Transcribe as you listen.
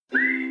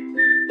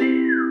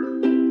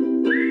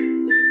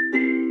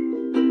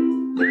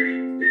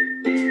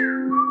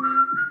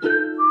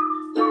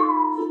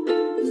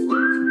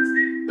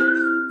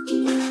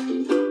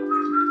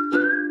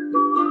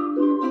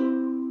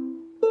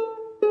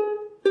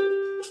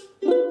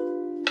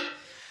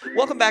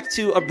Welcome back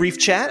to A Brief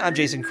Chat. I'm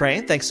Jason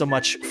Crane. Thanks so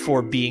much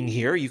for being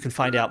here. You can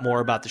find out more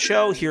about the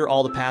show, hear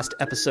all the past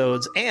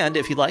episodes, and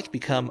if you'd like,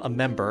 become a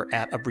member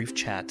at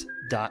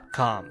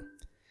abriefchat.com.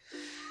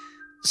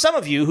 Some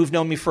of you who've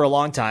known me for a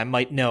long time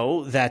might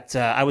know that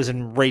I was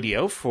in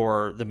radio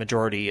for the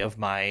majority of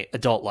my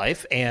adult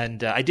life,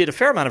 and I did a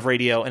fair amount of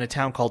radio in a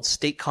town called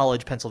State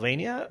College,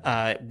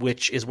 Pennsylvania,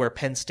 which is where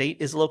Penn State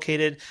is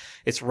located.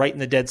 It's right in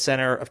the dead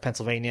center of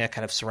Pennsylvania,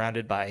 kind of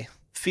surrounded by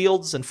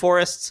fields and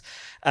forests.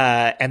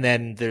 And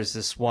then there's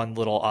this one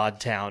little odd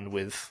town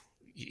with,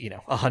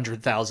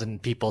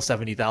 100,000 people,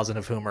 70,000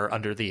 of whom are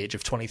under the age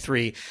of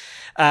 23.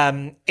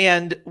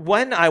 And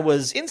when I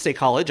was in State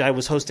College, I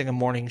was hosting a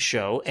morning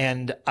show,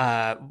 and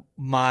I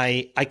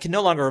can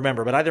no longer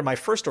remember, but either my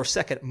first or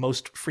second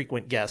most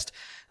frequent guest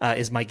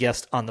is my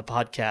guest on the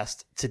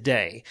podcast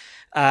today.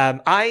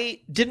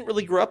 I didn't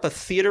really grow up a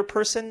theater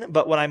person,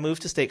 but when I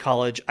moved to State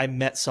College, I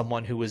met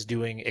someone who was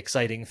doing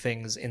exciting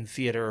things in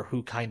theater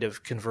who kind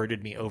of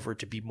converted me over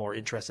to be more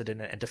interested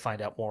in it and to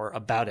find out more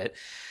about it.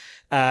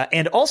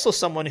 And also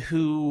someone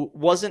who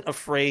wasn't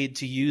afraid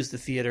to use the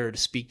theater to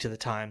speak to the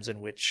times in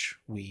which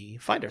we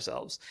find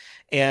ourselves.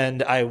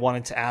 And I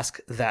wanted to ask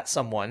that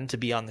someone to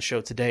be on the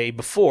show today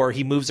before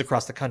he moves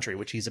across the country,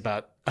 which he's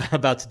about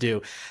to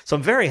do. So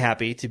I'm very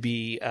happy to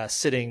be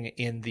sitting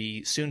in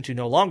the soon to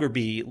no longer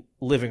be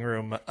living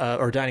room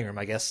or dining room,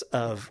 I guess,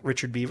 of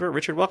Richard Biever.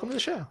 Richard, welcome to the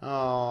show.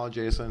 Oh,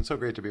 Jason, so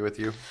great to be with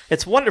you.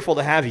 It's wonderful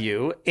to have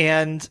you.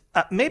 And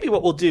maybe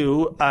what we'll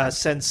do,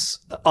 since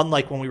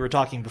unlike when we were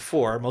talking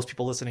before, most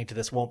people listening to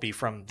this won't be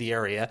from the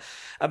area,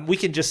 we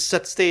can just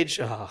set the stage.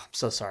 Oh, I'm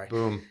so sorry.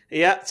 Boom.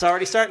 Yeah, it's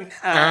already starting.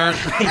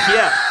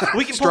 Yeah,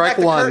 we can Strike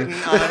pull back the one.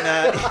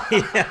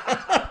 curtain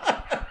on.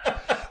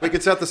 We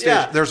could set the stage.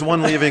 Yeah. There's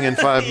one leaving in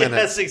 5 minutes.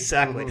 Yes,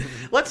 exactly.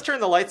 Let's turn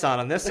the lights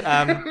on this.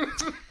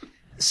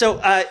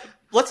 So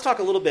let's talk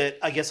a little bit,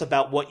 I guess,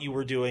 about what you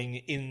were doing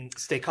in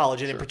State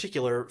College, and in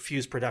particular,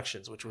 Fuse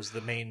Productions, which was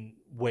the main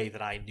way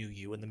that I knew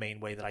you and the main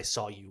way that I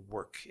saw you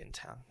work in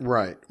town.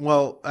 Right.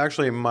 Well,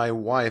 actually, my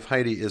wife,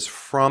 Heidi, is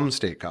from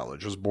State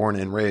College, was born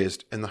and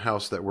raised in the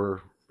house that we're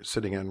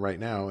sitting in right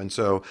now. And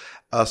so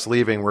us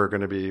leaving, we're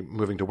going to be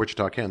moving to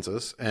Wichita,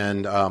 Kansas.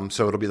 And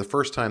so it'll be the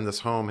first time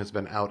this home has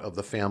been out of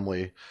the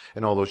family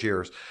in all those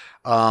years.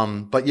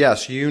 But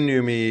yes, you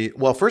knew me,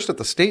 well, first at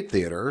the State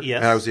Theater. Yes.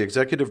 And I was the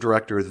executive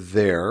director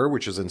there,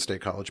 which is in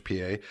State College,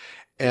 PA.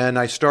 And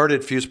I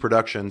started Fuse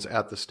Productions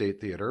at the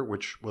State Theater,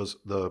 which was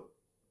the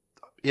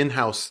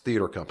in-house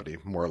theater company,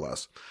 more or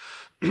less.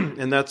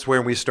 And that's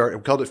where we started.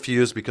 We called it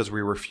Fuse because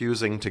we were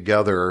fusing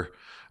together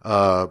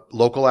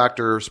local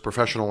actors,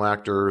 professional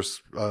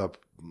actors,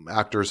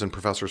 actors and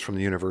professors from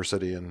the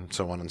university, and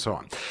so on and so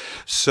on.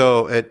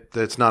 So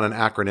it's not an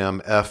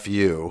acronym,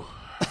 FU,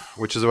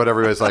 which is what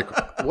everybody's like,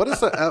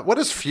 what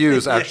is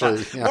Fuse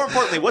actually? Yeah. More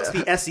importantly, what's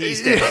the SE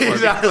stand for?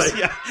 Exactly.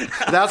 Yeah.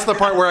 That's the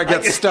part where I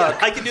get stuck.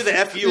 Yeah, I can do the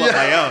FU on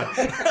my own.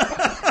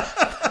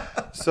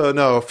 So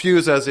no,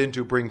 fuse as in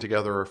to bring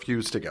together or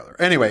fuse together.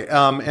 Anyway,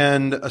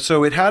 and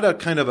so it had a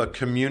kind of a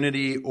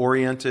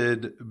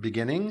community-oriented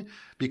beginning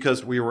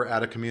because we were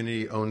at a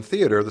community-owned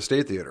theater, the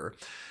State Theater.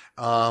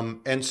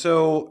 And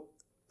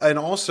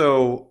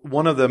also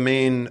one of the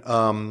main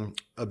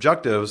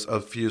objectives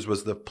of Fuse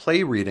was the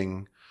play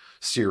reading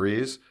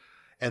series.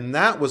 And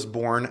that was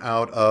born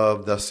out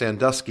of the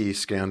Sandusky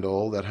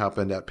scandal that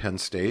happened at Penn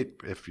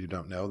State. If you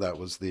don't know, that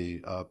was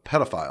the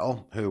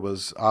pedophile who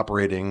was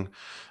operating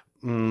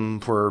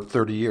for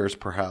 30 years,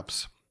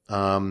 perhaps,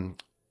 having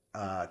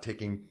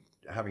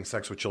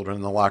sex with children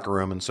in the locker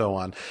room and so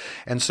on.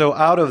 And so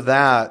out of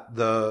that,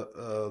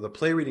 the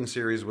play reading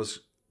series was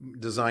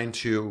designed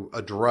to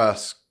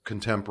address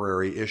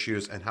contemporary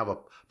issues and have a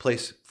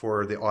place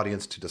for the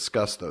audience to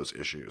discuss those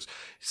issues.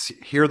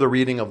 Hear the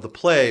reading of the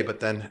play,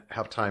 but then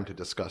have time to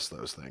discuss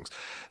those things.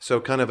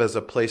 So kind of as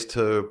a place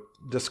to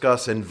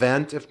discuss and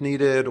vent if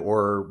needed,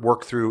 or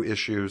work through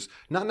issues,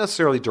 not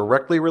necessarily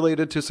directly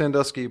related to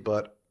Sandusky,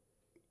 but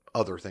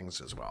other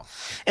things as well.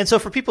 And so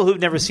for people who've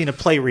never seen a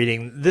play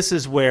reading, this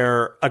is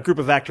where a group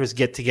of actors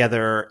get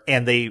together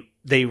and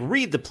they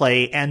read the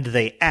play and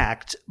they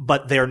act,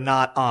 but they're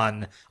not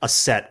on a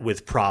set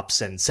with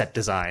props and set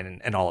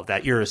design and all of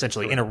that. You're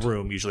essentially in a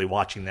room, usually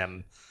watching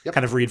them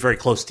kind of read very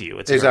close to you.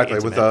 It's exactly.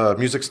 With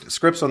music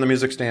scripts on the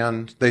music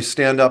stand. They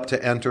stand up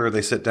to enter,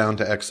 they sit down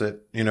to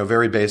exit,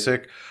 very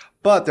basic,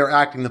 but they're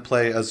acting the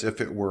play as if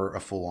it were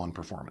a full-on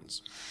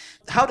performance.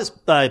 How does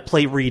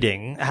play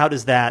reading, how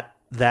does that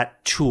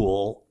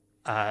tool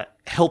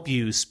help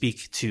you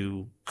speak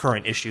to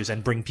current issues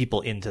and bring people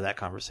into that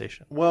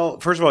conversation? Well,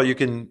 first of all, you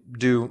can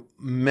do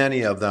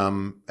many of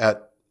them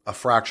at a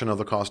fraction of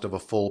the cost of a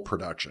full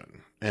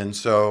production. And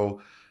so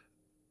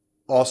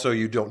also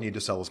you don't need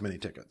to sell as many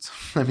tickets.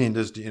 I mean,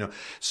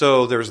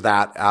 so there's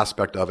that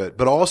aspect of it,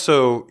 but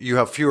also you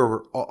have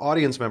fewer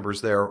audience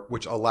members there,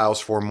 which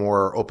allows for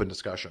more open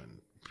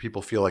discussion.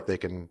 People feel like they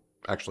can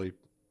actually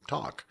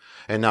talk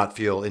and not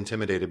feel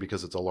intimidated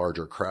because it's a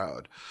larger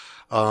crowd.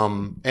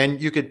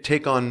 And you could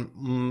take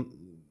on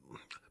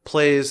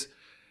plays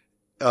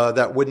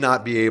that would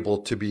not be able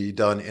to be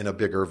done in a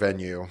bigger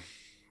venue,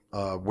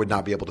 would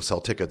not be able to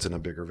sell tickets in a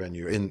bigger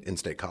venue in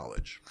State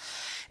College.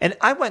 And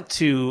I went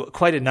to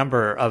quite a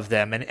number of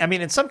them. And I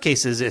mean, in some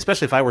cases,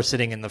 especially if I were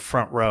sitting in the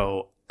front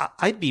row,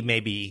 I'd be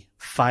maybe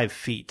 5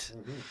 feet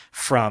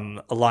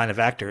from a line of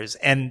actors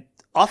and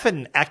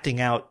often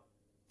acting out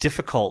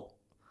difficult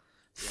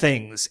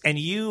things. And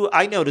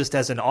I noticed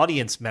as an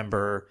audience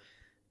member,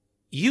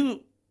 or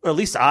at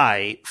least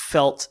I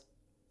felt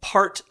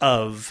part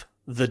of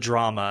the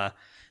drama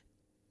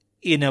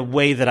in a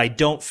way that I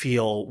don't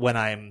feel when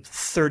I'm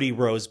 30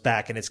 rows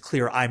back and it's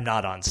clear I'm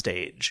not on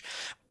stage.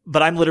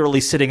 But I'm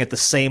literally sitting at the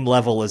same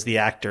level as the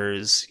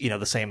actors,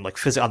 the same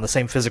on the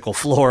same physical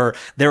floor.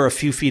 They're a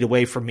few feet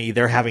away from me.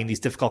 They're having these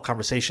difficult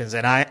conversations.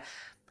 And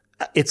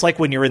it's like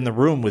when you're in the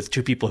room with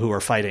two people who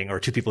are fighting or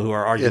two people who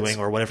are arguing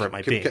or whatever it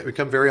might be. It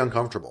become very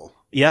uncomfortable.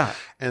 Yeah.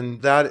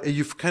 And that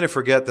you kind of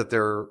forget that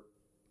they're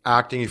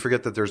acting. You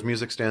forget that there's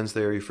music stands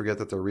there. You forget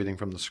that they're reading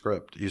from the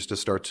script. You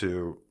just start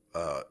to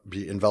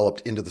be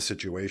enveloped into the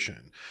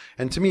situation.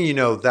 And to me,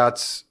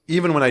 that's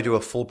even when I do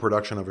a full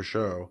production of a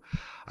show,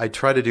 I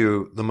try to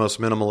do the most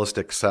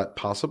minimalistic set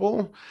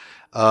possible,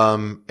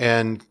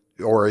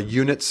 or a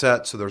unit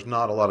set. So there's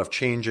not a lot of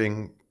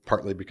changing,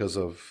 partly because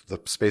of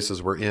the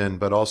spaces we're in,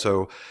 but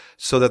also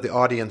so that the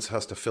audience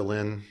has to fill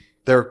in.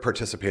 They're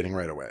participating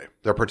right away.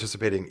 They're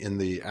participating in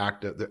the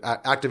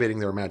activating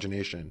their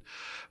imagination.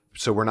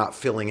 So we're not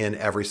filling in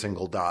every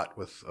single dot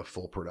with a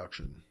full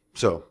production.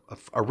 So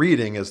a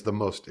reading is the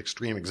most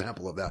extreme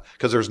example of that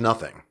because there's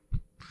nothing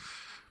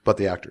but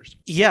the actors.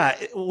 Yeah,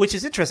 which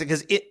is interesting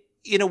because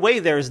in a way,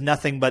 there's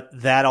nothing, but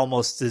that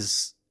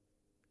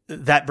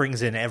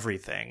brings in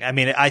everything. I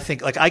mean, I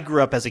think I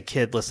grew up as a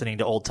kid listening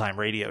to old time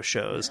radio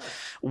shows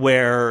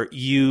where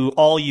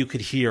all you could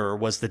hear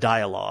was the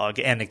dialogue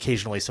and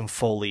occasionally some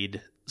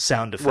Foleyed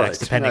sound effects,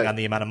 depending on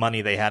the amount of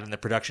money they had in the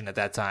production at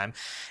that time.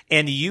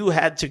 And you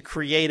had to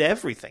create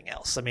everything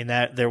else. I mean,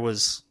 that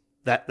was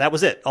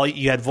it.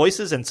 You had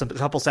voices and a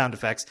couple sound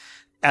effects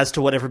as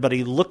to what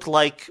everybody looked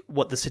like,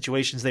 what the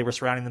situations they were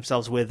surrounding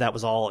themselves with. That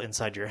was all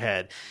inside your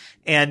head.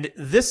 And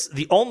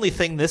the only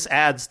thing this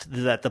adds to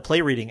that, the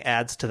play reading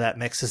adds to that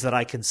mix, is that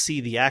I can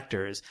see the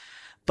actors.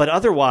 But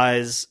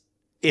otherwise,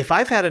 if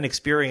I've had an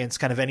experience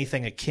kind of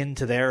anything akin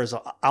to theirs,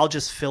 I'll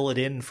just fill it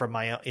in from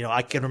my own,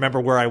 I can remember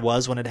where I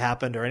was when it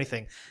happened or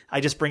anything. I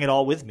just bring it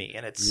all with me,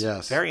 and it's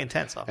very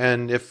intense.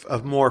 And if a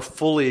more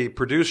fully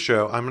produced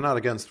show, I'm not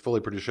against fully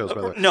produced shows, by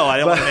the way. No, I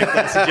don't want to make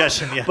that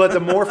suggestion. Yeah. But the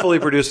more fully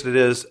produced it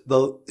is,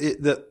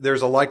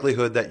 there's a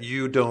likelihood that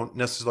you don't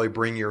necessarily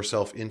bring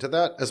yourself into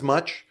that as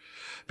much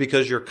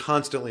because you're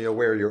constantly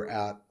aware you're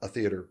at a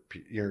theater.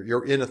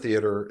 You're in a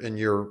theater and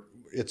you're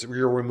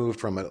removed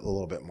from it a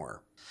little bit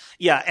more.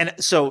 Yeah, and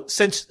so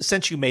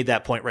since you made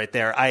that point right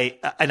there,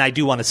 I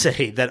do want to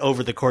say that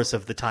over the course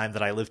of the time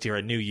that I lived here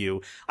and knew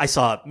you, I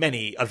saw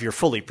many of your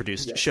fully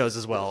produced shows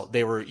as well.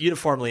 They were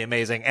uniformly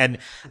amazing, and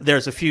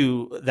there's a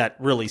few that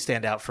really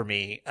stand out for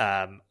me.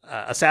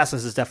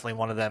 Assassins is definitely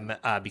one of them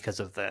because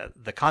of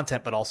the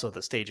content, but also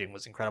the staging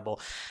was incredible.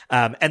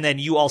 And then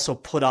you also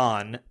put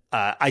on.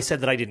 I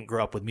said that I didn't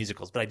grow up with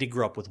musicals, but I did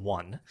grow up with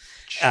one,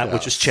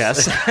 which is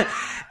Chess,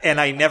 and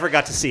I never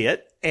got to see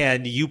it.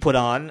 And you put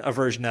on a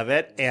version of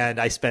it, and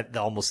I spent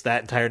almost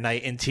that entire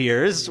night in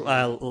tears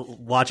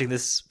watching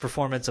this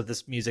performance of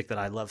this music that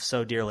I love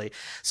so dearly.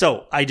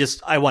 So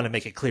I want to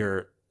make it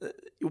clear,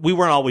 we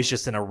weren't always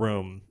just in a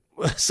room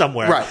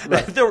somewhere.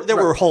 Right. There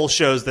were whole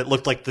shows that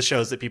looked like the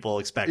shows that people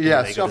expect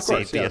when they go to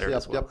see theater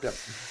as well. Yep.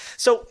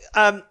 So,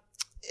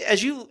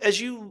 as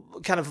you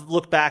kind of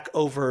look back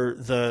over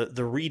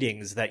the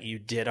readings that you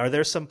did, are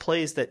there some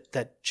plays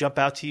that jump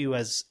out to you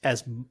as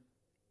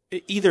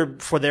either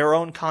for their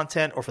own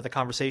content or for the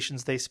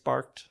conversations they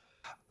sparked?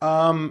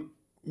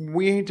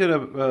 We did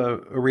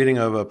a reading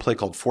of a play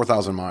called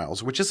 4,000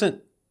 Miles, which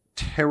isn't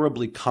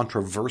terribly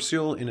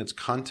controversial in its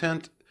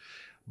content,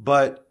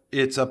 but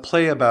it's a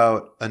play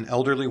about an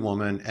elderly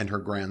woman and her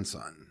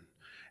grandson.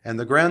 And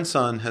the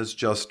grandson has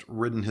just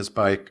ridden his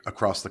bike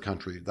across the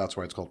country. That's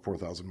why it's called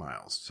 4,000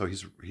 Miles. So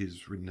he's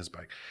ridden his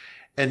bike.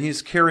 And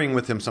he's carrying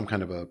with him some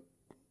kind of a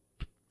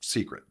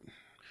secret.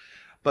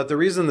 But the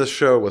reason this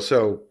show was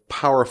so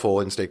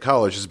powerful in State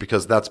College is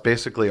because that's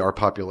basically our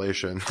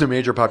population. The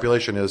major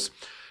population is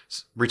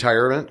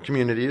retirement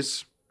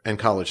communities and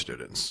college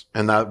students.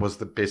 And that was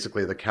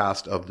basically the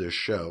cast of this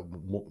show,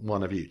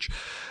 one of each.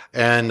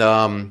 And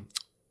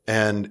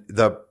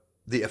the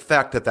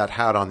effect that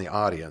had on the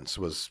audience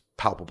was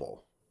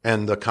palpable.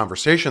 And the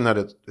conversation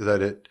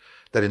that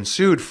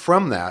ensued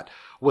from that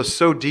was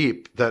so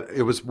deep that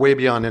it was way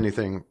beyond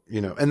anything,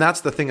 and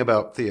that's the thing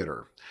about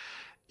theater.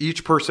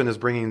 Each person is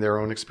bringing their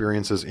own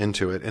experiences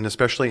into it. And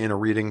especially in a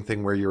reading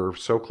thing where you're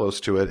so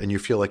close to it and you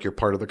feel like you're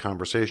part of the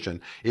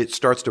conversation, it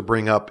starts to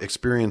bring up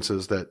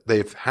experiences that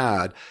they've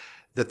had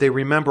that they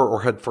remember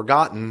or had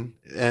forgotten,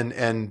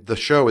 and the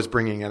show is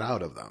bringing it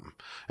out of them.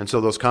 And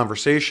so those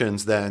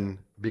conversations then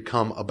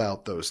become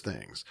about those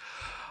things.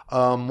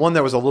 One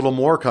that was a little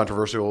more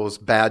controversial was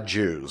Bad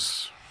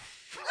Jews.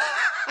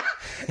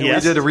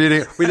 Yes.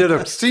 We did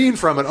a scene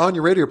from it on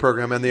your radio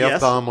program, and the Yes.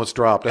 F-bomb was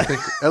dropped. I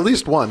think at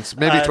least once,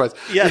 maybe twice.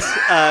 Yes.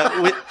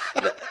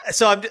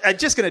 So I'm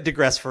just going to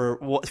digress for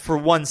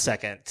 1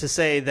 second to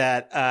say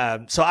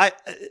that. So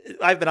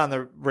I've been on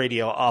the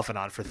radio off and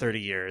on for 30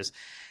 years.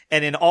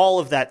 And in all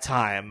of that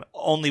time,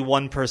 only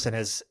one person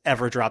has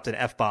ever dropped an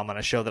F-bomb on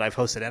a show that I've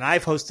hosted. And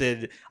I've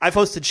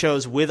hosted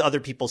shows with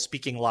other people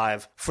speaking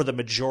live for the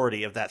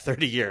majority of that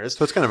 30 years.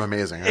 So it's kind of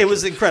amazing. Actually. It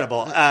was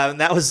incredible.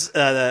 That was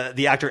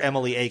the actor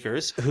Emily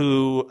Akers,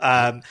 who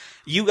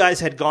you guys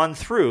had gone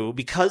through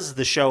because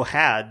the show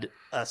had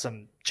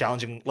some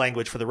challenging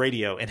language for the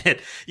radio in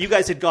it. You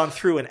guys had gone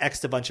through and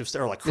X'd a bunch of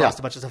stuff, or like crossed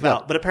a bunch of stuff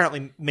out, but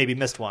apparently maybe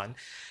missed one.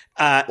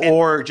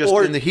 Or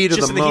in the heat of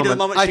the moment. Heat of the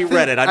moment she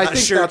read it. I'm not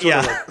sure.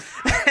 Yeah.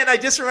 And I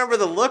just remember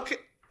the look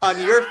on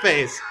your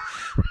face.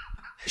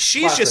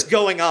 She's Classic. just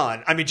going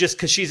on. I mean, just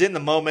because she's in the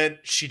moment,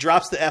 she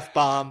drops the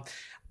F-bomb.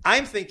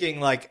 I'm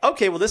thinking like,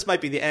 okay, well, this might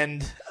be the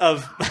end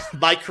of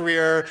my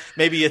career.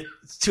 Maybe a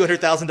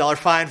 $200,000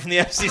 fine from the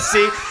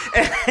FCC.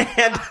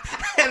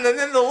 And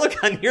then the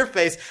look on your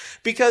face,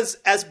 because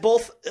as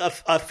both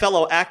a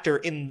fellow actor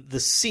in the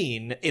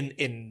scene,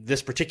 in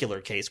this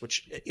particular case,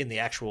 which in the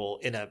actual,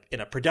 in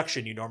a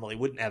production you normally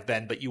wouldn't have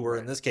been, but you were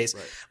in this case,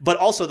 but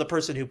also the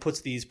person who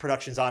puts these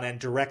productions on and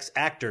directs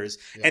actors.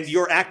 Yes. And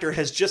your actor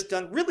has just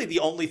done really the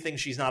only thing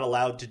she's not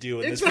allowed to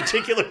do in this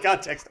particular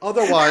context.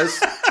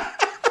 Otherwise,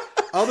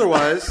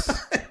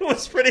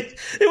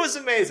 it was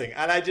amazing.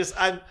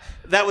 And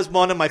that was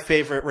one of my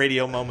favorite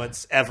radio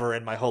moments ever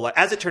in my whole life.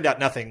 As it turned out,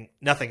 nothing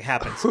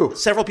happened. Whew.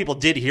 Several people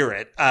did hear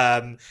it,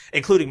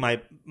 including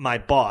my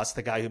boss,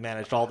 the guy who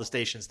managed all the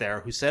stations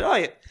there, who said, "Oh,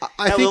 I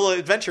had a little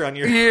adventure on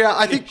your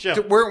I think show."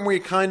 Weren't we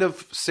kind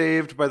of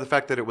saved by the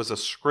fact that it was a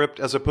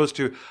script as opposed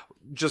to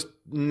just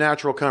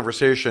natural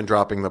conversation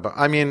dropping the?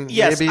 I mean,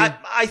 yes, maybe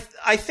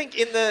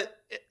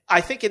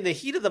I think in the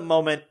heat of the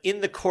moment,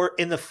 in the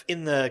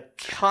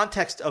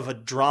context of a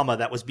drama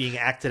that was being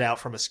acted out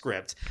from a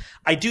script,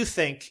 I do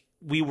think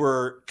we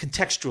were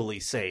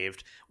contextually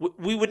saved.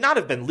 We would not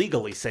have been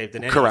legally saved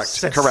in any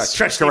sense.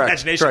 Stretch the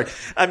imagination.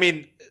 I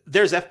mean,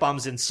 there's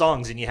F-bombs in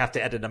songs and you have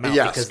to edit them out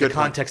because the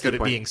context of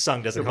it being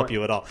sung doesn't help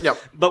you at all. Yep.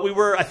 But we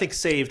were, I think,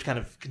 saved kind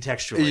of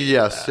contextually.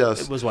 Yes.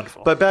 It was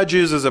wonderful. But Bad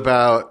Jews is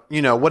about,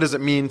 what does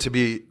it mean to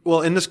be,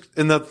 well, in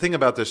the thing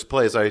about this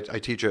play is I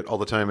teach it all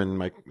the time in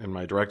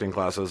my directing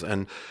classes,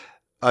 and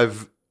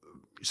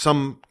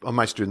some of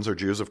my students are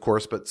Jews, of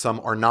course, but some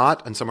are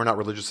not, and some are not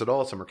religious at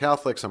all. Some are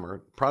Catholic, some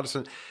are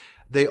Protestant.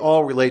 They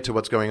all relate to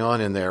what's going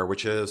on in there,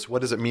 which is,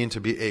 what does it mean to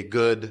be a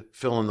good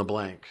fill in the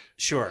blank?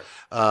 Sure.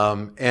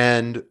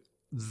 And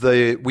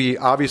we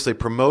obviously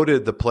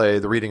promoted the play,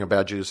 The Reading of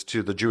Bad Jews,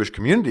 to the Jewish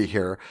community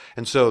here.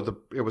 And so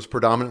it was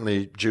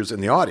predominantly Jews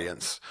in the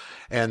audience.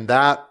 And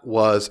that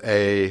was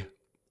a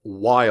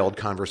wild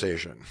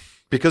conversation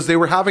because they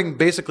were having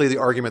basically the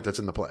argument that's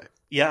in the play.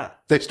 Yeah.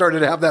 They started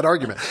to have that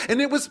argument, and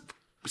it was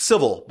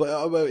civil,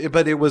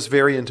 but it was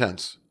very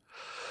intense.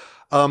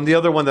 The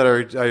other one that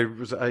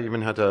I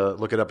even had to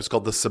look it up is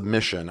called The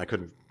Submission. I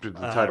couldn't, the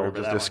title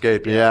just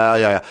escaped me.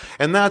 Yeah.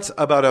 And that's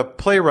about a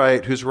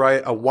playwright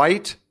a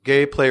white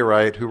gay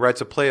playwright who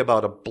writes a play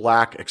about a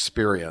black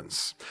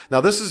experience. Now,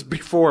 this is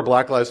before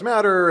Black Lives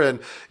Matter, and,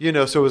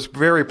 so it was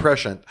very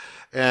prescient,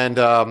 and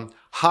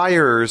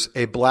hires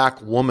a black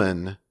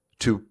woman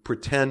to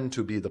pretend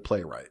to be the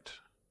playwright.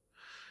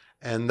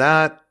 And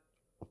that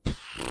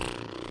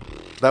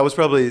was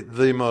probably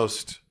the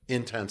most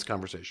intense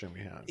conversation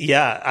we had.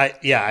 Yeah,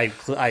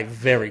 I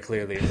very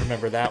clearly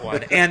remember that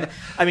one. And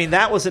I mean,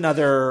 that was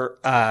another,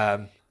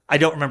 I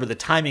don't remember the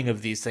timing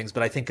of these things,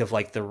 but I think of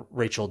like the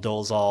Rachel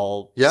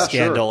Dolezal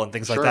scandal and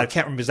things like that. I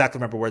can't exactly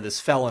remember where this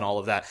fell and all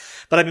of that.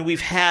 But I mean,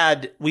 we've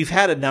had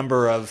a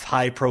number of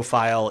high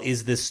profile,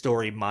 is this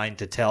story mine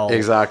to tell?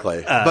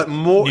 Exactly. But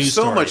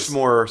so much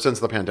more since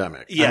the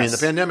pandemic. Yes. I mean, the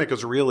pandemic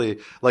was really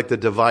like the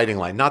dividing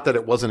line. Not that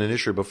it wasn't an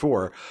issue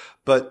before,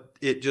 but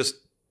it just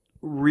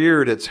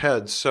reared its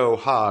head so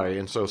high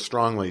and so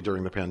strongly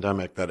during the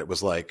pandemic that it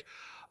was like,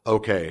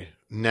 okay,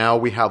 now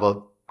we have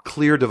a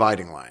clear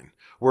dividing line.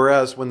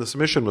 Whereas when The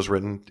Submission was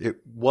written, it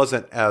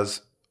wasn't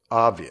as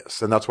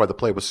obvious. And that's why the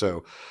play was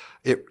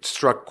it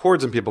struck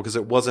chords in people because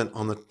it wasn't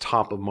on the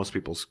top of most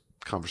people's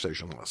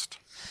conversation list.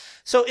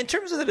 So in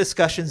terms of the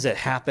discussions that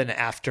happen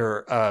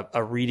after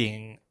a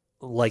reading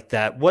like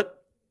that,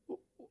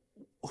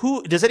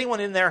 who does anyone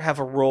in there have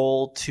a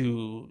role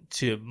to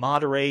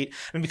moderate?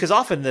 I mean, because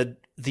often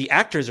the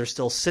actors are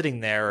still sitting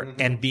there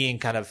and being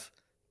kind of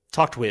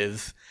talked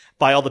with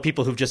by all the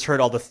people who've just heard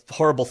all the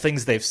horrible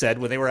things they've said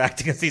when they were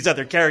acting as these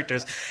other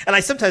characters. And I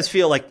sometimes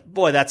feel like,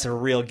 boy, that's a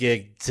real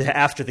gig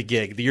after the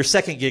gig. Your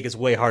second gig is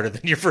way harder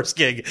than your first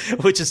gig,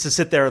 which is to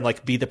sit there and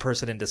like be the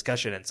person in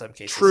discussion in some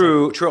cases.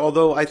 True.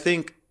 Although I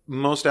think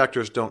most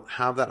actors don't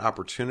have that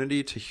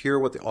opportunity to hear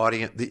what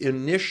the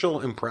initial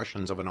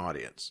impressions of an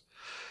audience.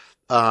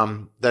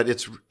 That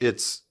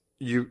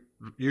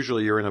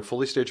usually you're in a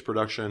fully staged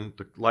production.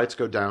 The lights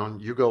go down.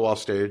 You go off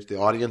stage. The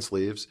audience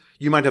leaves.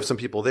 You might have some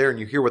people there and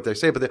you hear what they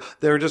say, but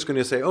they're just going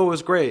to say, oh, it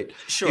was great.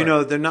 Sure. You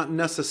know, they're not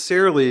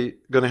necessarily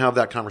going to have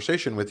that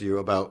conversation with you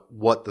about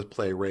what the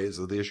play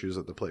raises, the issues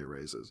that the play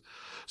raises.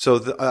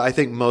 So I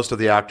think most of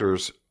the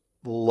actors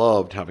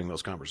loved having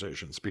those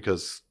conversations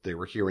because they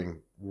were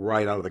hearing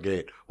right out of the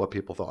gate what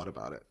people thought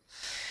about it.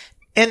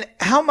 And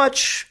how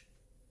much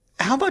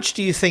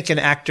do you think an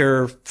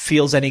actor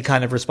feels any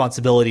kind of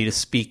responsibility to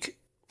speak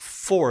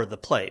for the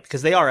play?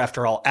 Because they are,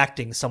 after all,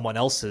 acting someone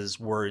else's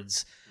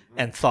words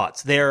and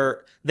thoughts.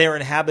 They're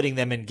inhabiting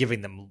them and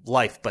giving them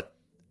life, but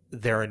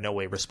they're in no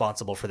way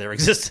responsible for their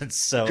existence.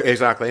 So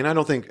exactly. And I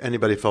don't think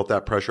anybody felt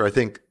that pressure. I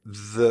think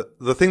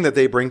the thing that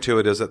they bring to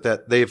it is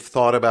that they've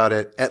thought about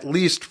it at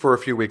least for a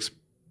few weeks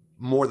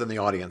more than the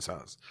audience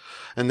has.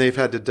 And they've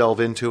had to delve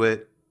into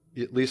it,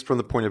 at least from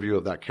the point of view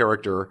of that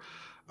character.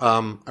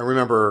 I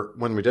remember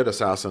when we did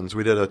Assassins,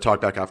 we did a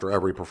talkback after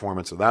every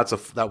performance. So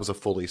that was a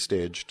fully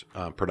staged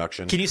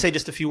production. Can you say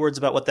just a few words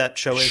about what that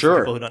show is? Sure.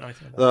 For people who don't know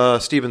anything about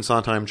it? Stephen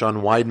Sondheim, John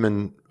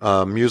Weidman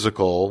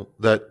musical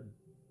that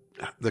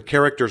the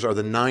characters are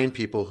the 9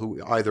 people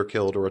who either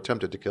killed or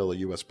attempted to kill a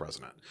U.S.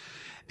 president.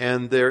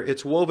 And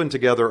it's woven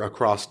together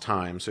across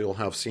time. So you'll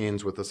have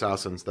scenes with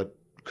assassins that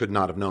could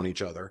not have known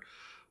each other.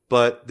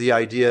 But the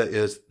idea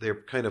is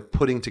they're kind of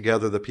putting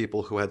together the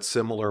people who had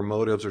similar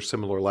motives or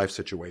similar life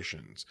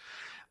situations.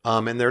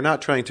 And they're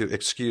not trying to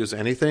excuse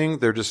anything.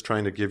 They're just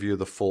trying to give you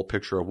the full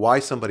picture of why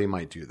somebody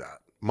might do that.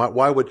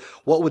 What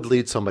would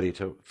lead somebody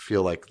to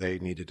feel like they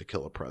needed to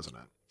kill a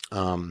president?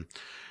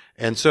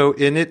 And so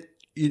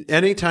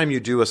anytime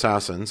you do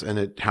Assassins, and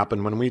it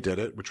happened when we did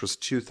it, which was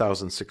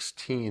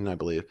 2016, I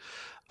believe,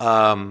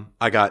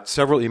 I got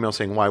several emails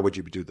saying, why would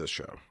you do this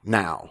show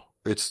now?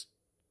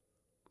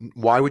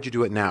 Why would you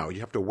do it now? You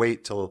have to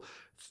wait till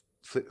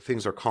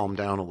things are calmed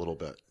down a little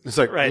bit. It's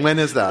like, right. When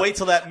is that? Wait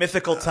till that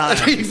mythical time.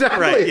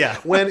 Exactly. Right, yeah.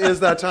 When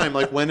is that time?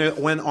 Like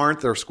when aren't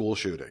there school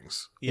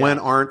shootings? Yeah. When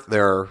aren't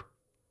there,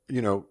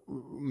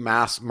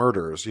 mass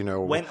murders,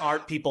 When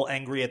aren't people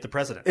angry at the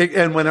president?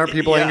 And when aren't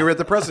people angry at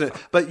the president?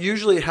 But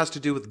usually it has to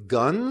do with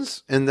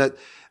guns, and that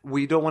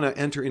we don't want to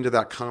enter into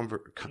that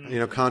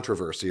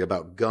controversy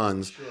about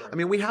guns. Sure. I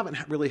mean, we haven't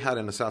really had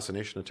an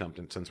assassination attempt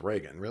since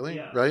Reagan,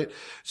 really, right?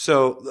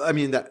 So, I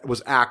mean, that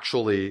was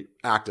actually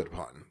acted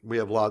upon. We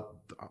have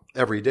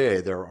every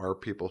day there are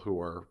people who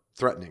are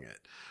threatening it.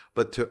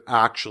 But to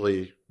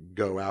actually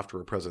go after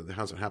a president, that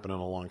hasn't happened in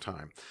a long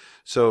time.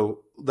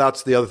 So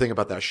that's the other thing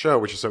about that show,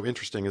 which is so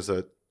interesting, is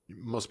that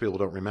most people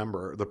don't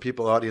remember.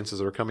 Audiences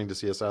that are coming to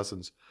see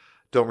Assassins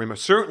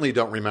certainly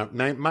don't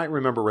remember, might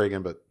remember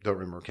Reagan, but don't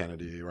remember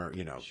Kennedy, or,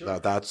 sure.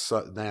 That's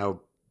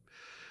now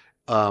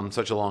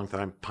such a long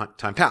time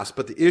passed.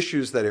 But the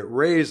issues that it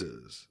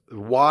raises,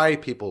 why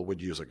people would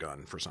use a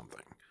gun for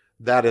something,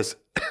 that is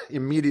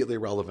immediately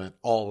relevant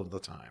all of the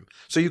time.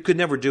 So you could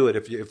never do it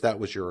if that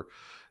was your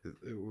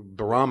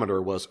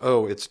barometer was,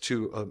 it's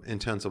too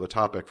intense of a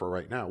topic for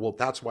right now. Well,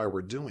 that's why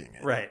we're doing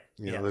it. Right.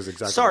 There's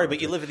exactly. Sorry,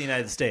 but you live in the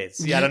United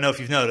States. Yeah, I don't know if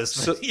you've noticed.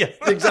 So,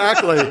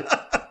 exactly.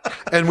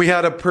 And we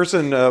had a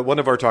person, one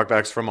of our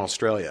talkbacks from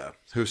Australia,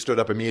 who stood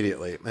up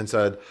immediately and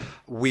said,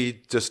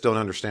 we just don't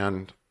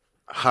understand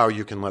how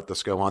you can let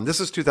this go on. This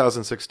is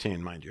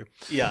 2016, mind you.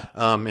 Yeah.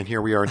 And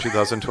here we are in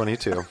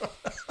 2022.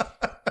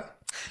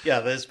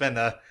 Yeah, there's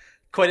been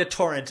quite a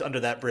torrent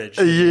under that bridge.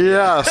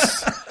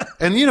 Yes.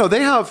 And,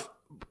 they have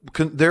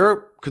their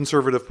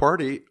conservative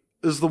party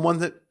is the one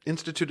that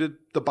instituted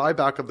the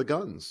buyback of the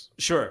guns.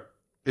 Sure.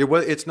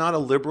 It's not a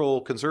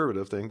liberal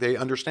conservative thing. They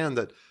understand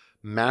that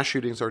mass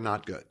shootings are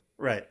not good.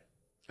 Right.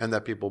 And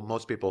that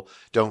most people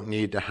don't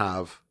need to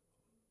have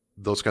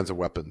those kinds of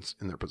weapons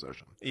in their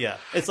possession. Yeah.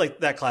 It's like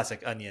that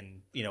classic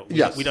Onion,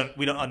 yes. we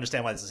don't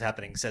understand why this is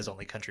happening, says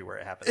only country where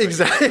it happens.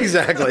 Right?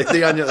 Exactly.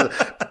 The Onion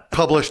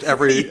published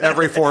every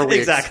 4 weeks.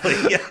 Exactly.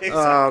 Yeah,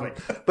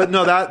 exactly. But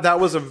no, that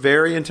was a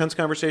very intense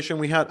conversation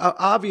we had.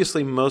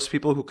 Obviously, most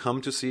people who come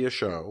to see a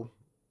show,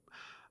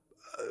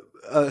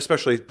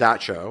 especially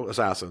that show,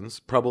 Assassins,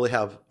 probably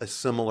have a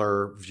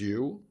similar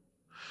view.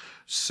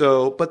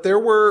 So, but there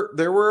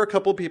were a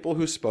couple people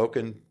who spoke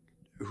and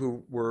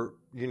who were,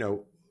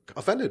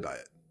 offended by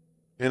it.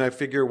 And I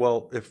figure,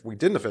 well, if we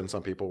didn't offend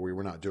some people, we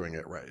were not doing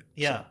it right.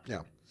 Yeah. So,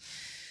 yeah.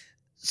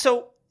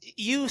 So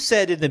you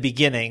said in the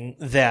beginning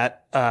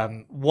that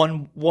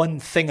one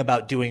thing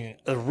about doing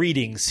a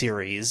reading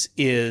series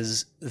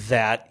is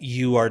that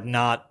you are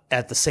not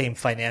at the same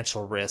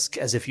financial risk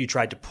as if you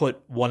tried to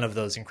put one of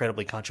those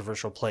incredibly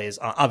controversial plays.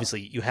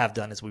 Obviously, you have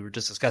done, as we were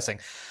just discussing,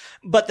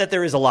 but that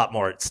there is a lot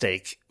more at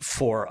stake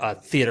for a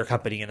theater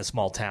company in a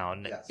small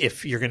town. Yes.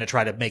 If you're going to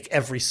try to make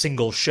every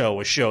single show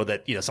a show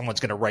that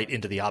someone's going to write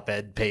into the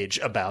op-ed page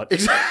about.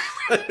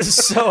 Exactly.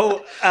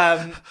 So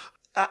I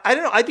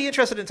don't know. I'd be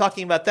interested in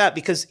talking about that,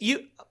 because you're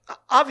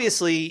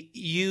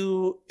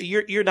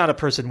not a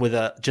person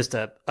with just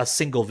a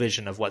single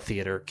vision of what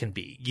theater can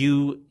be.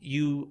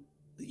 You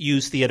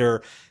use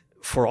theater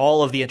for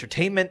all of the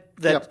entertainment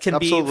that can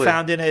absolutely. be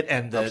found in it,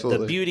 and the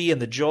Absolutely. beauty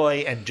and the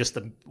joy and just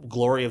the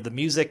glory of the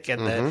music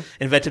and Mm-hmm. the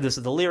inventiveness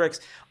of the lyrics.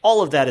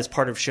 All of that is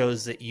part of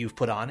shows that you've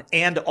put on,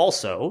 and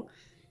also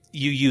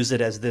you use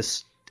it as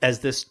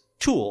this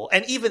tool.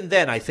 And even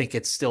then, I think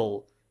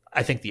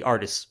the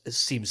artist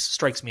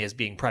strikes me as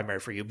being primary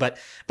for you, but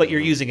you're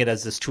using it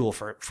as this tool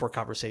for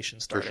conversation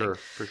starting.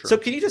 For sure. So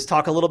can you just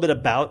talk a little bit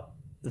about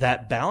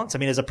that balance? I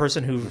mean, as a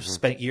person who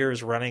spent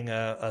years running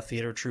a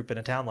theater troupe in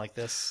a town like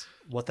this,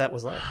 what that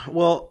was like?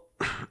 Well,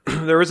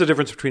 there is a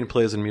difference between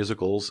plays and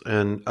musicals,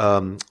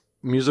 and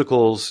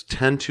musicals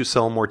tend to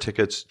sell more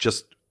tickets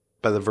just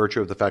by the virtue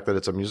of the fact that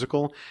it's a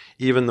musical,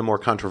 even the more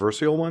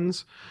controversial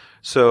ones.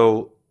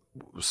 So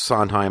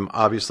Sondheim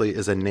obviously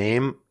is a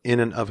name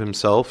in and of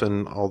himself,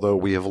 and although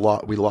we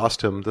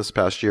lost him this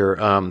past year,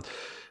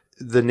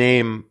 the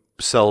name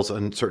sells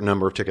a certain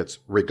number of tickets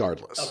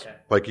regardless. Okay.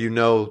 Like, you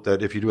know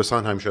that if you do a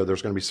Sondheim show,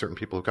 there's going to be certain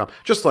people who come,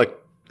 just like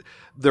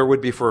there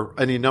would be for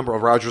any number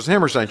of Rodgers and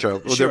Hammerstein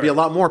shows. Well, there'd be a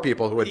lot more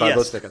people who would buy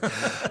those tickets.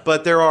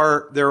 But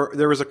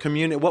there is a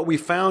community. What we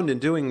found in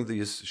doing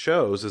these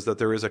shows is that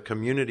there is a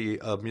community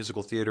of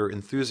musical theater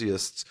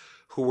enthusiasts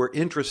who were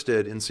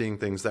interested in seeing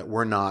things that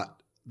were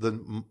not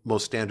the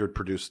most standard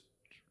produced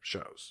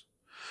shows.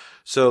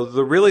 So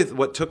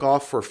what took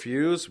off for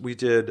Fuse, we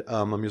did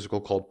a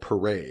musical called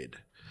Parade,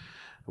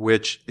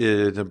 which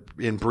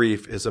in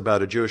brief is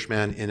about a Jewish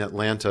man in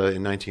Atlanta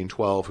in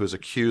 1912 who's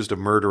accused of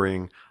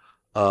murdering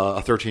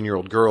a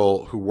 13-year-old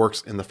girl who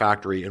works in the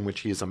factory in which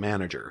he's a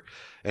manager.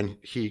 And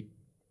he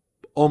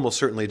almost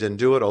certainly didn't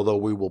do it, although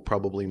we will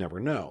probably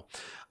never know.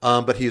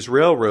 But he's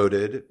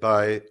railroaded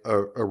by a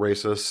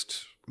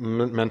racist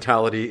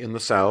mentality in the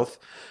South,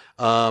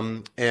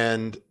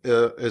 and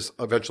is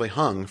eventually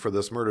hung for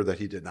this murder that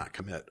he did not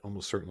commit,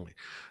 almost certainly.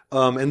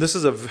 And this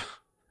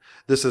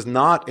is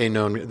not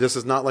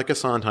like a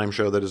Sondheim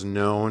show that is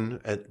known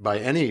by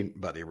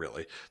anybody,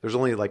 really. There's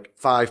only like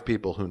 5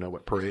 people who know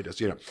what Parade is,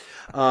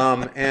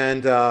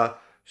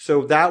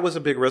 so that was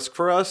a big risk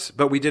for us,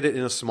 but we did it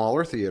in a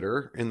smaller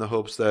theater in the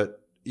hopes that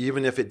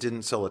even if it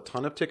didn't sell a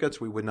ton of tickets,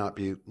 we would not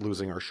be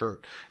losing our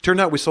shirt. Turned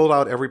out we sold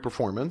out every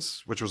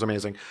performance, which was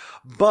amazing.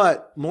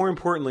 But more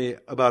importantly,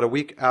 about a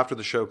week after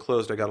the show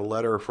closed, I got a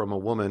letter from a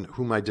woman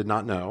whom I did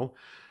not know,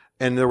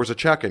 and there was a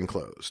check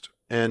enclosed.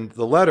 And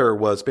the letter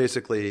was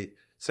basically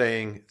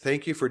saying,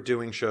 thank you for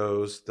doing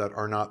shows that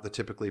are not the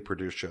typically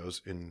produced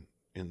shows in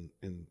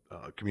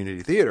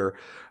community theater,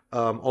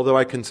 although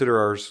I consider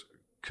ours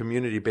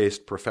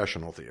community-based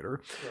professional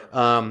theater.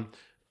 Sure.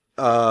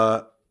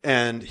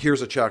 And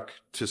here's a check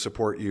to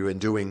support you in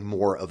doing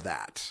more of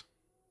that.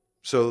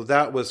 So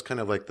that was kind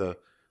of like the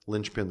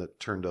linchpin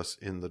that turned us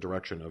in the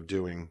direction of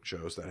doing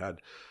shows that had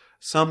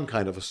some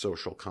kind of a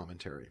social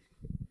commentary.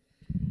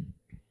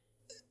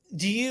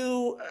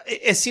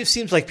 It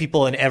seems like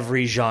people in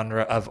every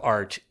genre of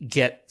art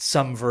get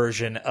some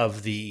version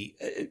of the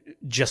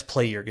just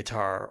play your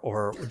guitar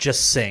or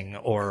just sing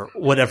or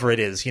whatever it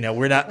is.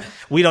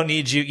 We don't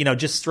need you,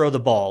 just throw the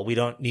ball. We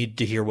don't need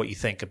to hear what you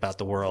think about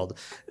the world.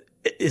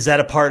 Is that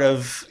a part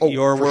of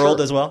your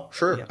world as well?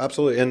 Sure, yeah.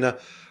 Absolutely. And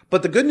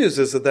but the good news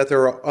is that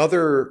there are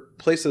other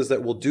places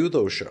that will do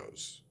those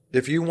shows.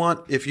 If you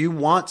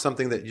want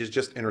something that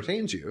just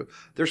entertains you,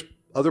 there's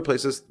other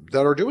places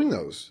that are doing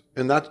those,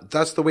 and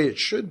that's the way it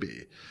should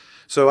be.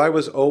 So I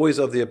was always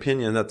of the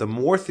opinion that the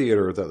more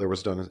theater that there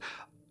was done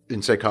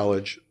in say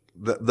college,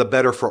 the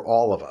better for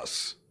all of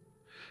us.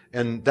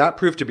 And that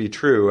proved to be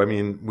true. I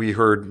mean, we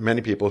heard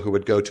many people who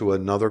would go to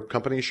another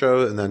company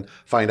show and then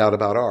find out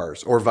about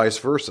ours, or vice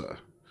versa.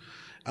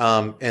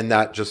 And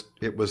that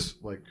it was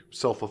like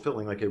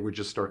self-fulfilling. Like, it would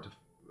just start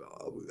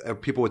to,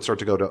 people would start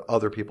to go to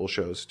other people's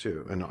shows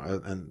too,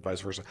 and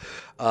vice versa.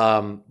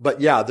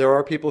 But yeah, there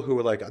are people who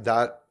were like,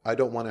 that I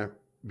don't want to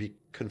be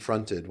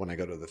confronted when I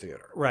go to the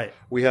theater. Right.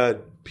 We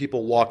had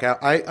people walk out.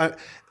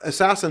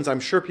 Assassins,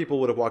 I'm sure people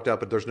would have walked out,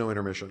 but there's no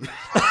intermission.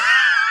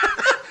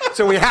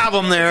 So we have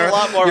them there. It's a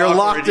lot more You're awkward,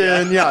 locked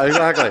in. Yeah,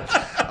 exactly.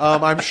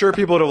 I'm sure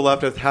people would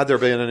have left had there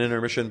been an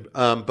intermission.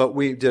 But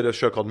we did a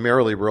show called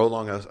Merrily Roll,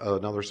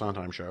 another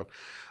Sondheim show,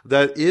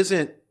 that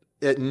isn't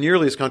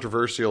nearly as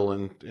controversial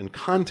in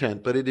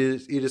content, but it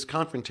is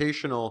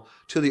confrontational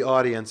to the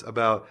audience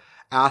about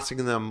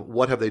asking them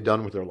what have they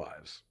done with their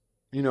lives.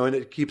 And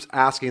it keeps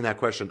asking that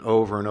question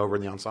over and over,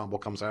 and the ensemble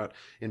comes out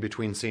in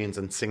between scenes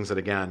and sings it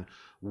again.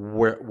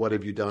 What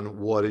have you done?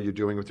 What are you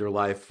doing with your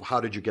life? How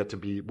did you get to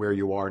be where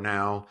you are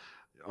now?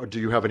 Or do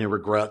you have any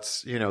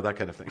regrets? That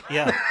kind of thing.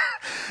 Yeah.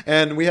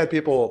 And we had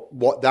people,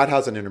 that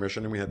has an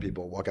intermission, and we had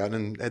people walk out,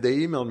 and they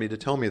emailed me to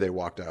tell me they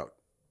walked out.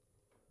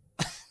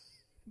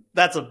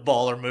 That's a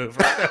baller move.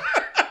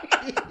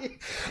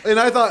 And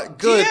I thought,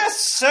 good. Yes,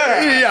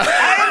 sir. Yeah.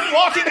 I am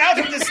walking out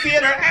of this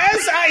theater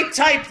as I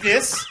type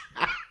this.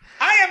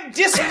 I am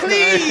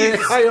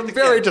displeased. I am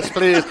very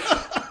displeased.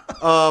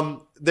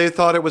 They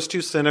thought it was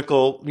too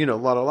cynical,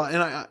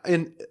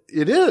 and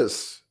it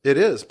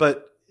is.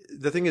 But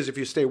the thing is, if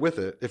you stay with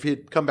it, if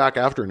he'd come back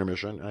after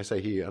intermission, and I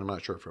say he, and I'm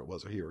not sure if it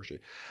was a he or she,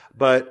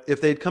 but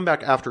if they'd come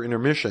back after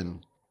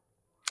intermission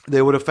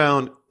they would have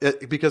found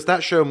it, because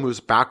that show moves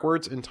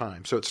backwards in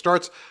time. So it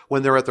starts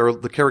when they're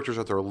the characters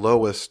at their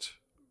lowest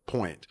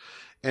point.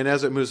 And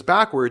as it moves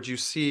backwards, you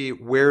see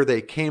where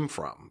they came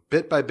from.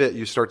 Bit by bit,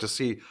 you start to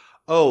see,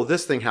 oh,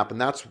 this thing happened.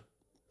 That's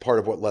part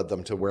of what led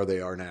them to where they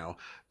are now,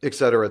 et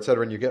cetera, et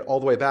cetera. And you get all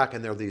the way back,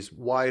 and they're these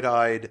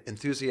wide-eyed,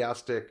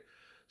 enthusiastic,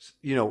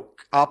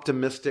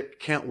 optimistic,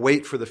 can't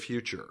wait for the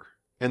future.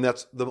 And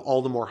that's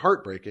all the more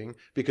heartbreaking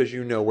because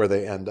you know where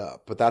they end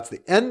up. But that's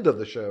the end of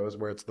the show is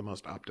where it's the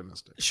most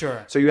optimistic.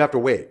 Sure. So you have to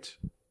wait.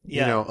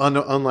 Yeah. You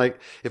know,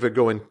 unlike if it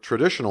go in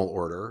traditional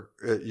order,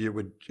 it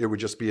would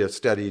just be a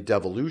steady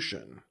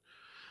devolution.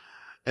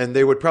 And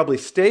they would probably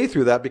stay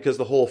through that because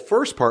the whole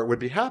first part would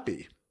be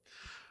happy.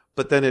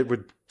 But then it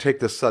would take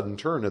this sudden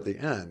turn at the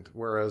end.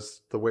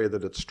 Whereas the way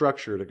that it's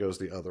structured, it goes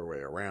the other way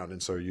around.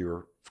 And so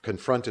you're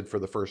confronted for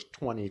the first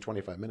 20,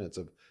 25 minutes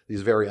of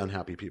these very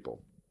unhappy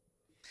people.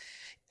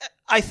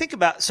 I think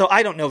about, so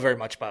I don't know very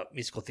much about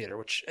musical theater,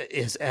 which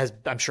has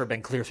I'm sure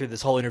been clear through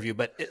this whole interview,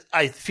 but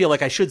I feel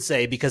like I should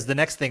say, because the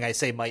next thing I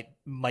say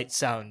might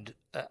sound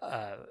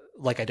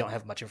like I don't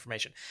have much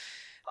information.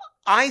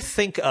 I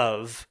think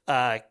of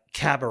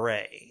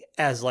Cabaret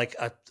as like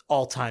a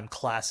all-time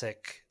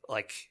classic,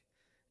 like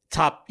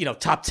top 10.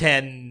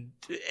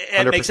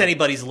 It 100%. makes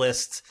anybody's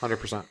list.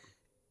 100%.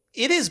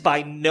 It is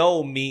by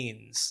no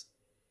means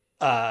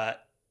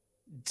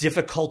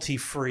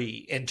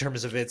difficulty-free in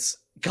terms of its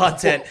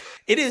content.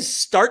 It is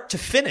start to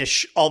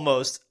finish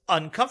almost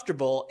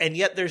uncomfortable, and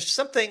yet there's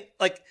something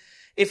like,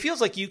 it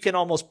feels like you can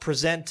almost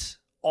present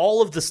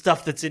all of the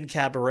stuff that's in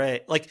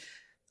Cabaret. Like,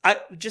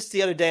 just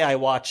the other day I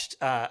watched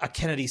a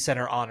Kennedy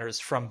Center Honors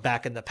from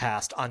back in the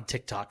past on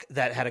TikTok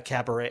that had a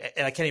cabaret,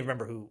 and I can't even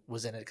remember who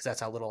was in it because that's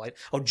how little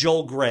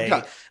Joel Grey.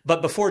 Yeah.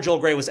 But before Joel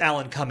Grey was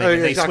Alan Cumming,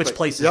 and they switched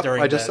places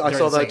during I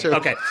saw that too.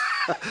 Okay.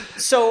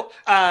 So,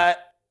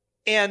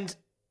 and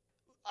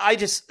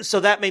so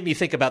that made me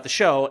think about the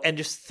show, and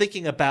just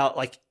thinking about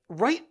like,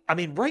 right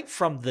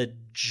from the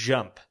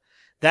jump,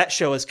 that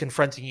show is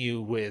confronting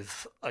you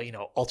with,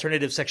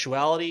 alternative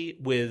sexuality,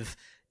 with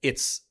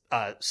its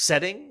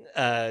setting,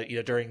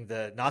 during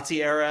the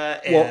Nazi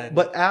era.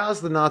 But as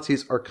the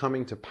Nazis are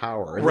coming to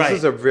power, and right. This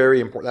is a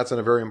very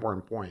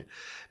important point,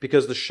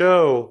 because the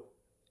show,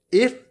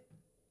 if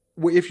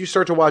you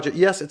start to watch it,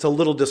 yes, it's a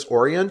little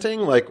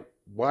disorienting. Like,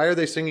 why are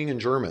they singing in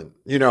German?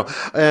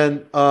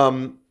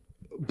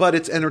 But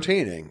it's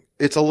entertaining.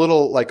 It's a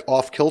little like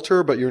off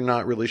kilter, but you're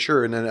not really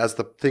sure. And then as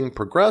the thing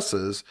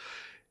progresses,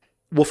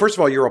 well, first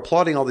of all, you're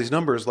applauding all these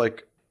numbers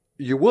like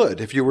you would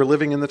if you were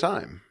living in the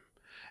time.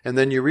 And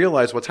then you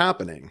realize what's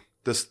happening.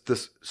 This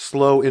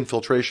slow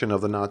infiltration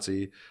of the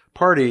Nazi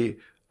party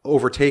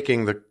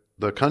overtaking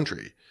the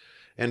country.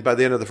 And by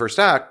the end of the first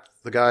act,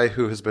 the guy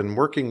who has been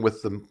working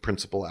with the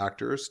principal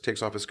actors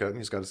takes off his coat and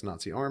he's got his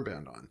Nazi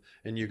armband on.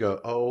 And you go,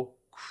 oh,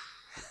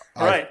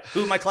 right.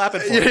 Who am I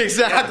clapping for?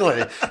 Exactly.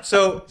 Yeah.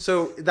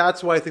 So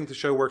that's why I think the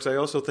show works. I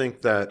also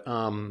think that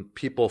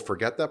people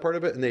forget that part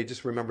of it and they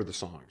just remember the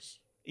songs.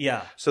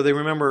 Yeah. So they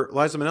remember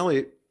Liza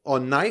Minnelli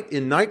in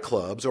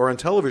nightclubs or on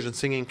television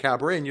singing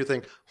Cabaret, and you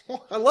think,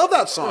 oh, I love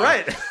that song.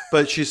 Right.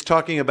 But she's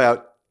talking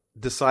about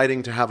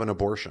deciding to have an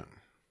abortion.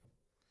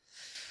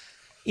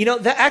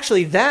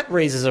 That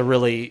raises a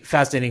really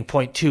fascinating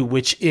point too,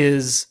 which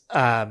is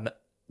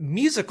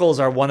musicals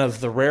are one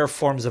of the rare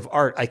forms of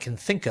art I can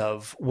think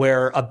of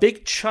where a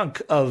big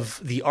chunk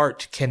of the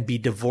art can be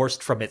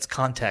divorced from its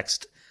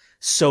context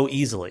so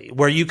easily,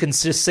 where you can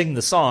just sing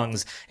the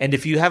songs, and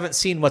if you haven't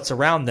seen what's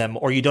around them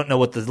or you don't know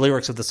what the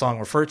lyrics of the song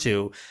refer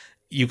to,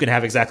 you can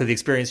have exactly the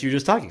experience you're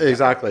just talking about.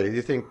 Exactly.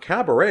 You think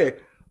Cabaret,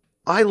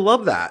 I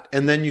love that.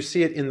 And then you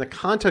see it in the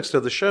context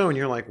of the show and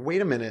you're like,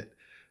 wait a minute.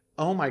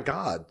 Oh my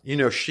God.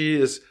 She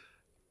is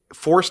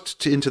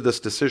forced into this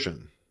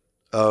decision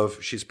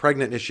of she's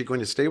pregnant. Is she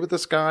going to stay with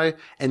this guy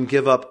and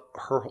give up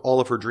all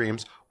of her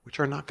dreams, which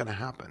are not going to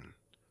happen?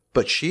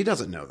 But she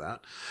doesn't know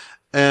that.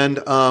 And,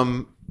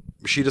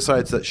 she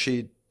decides that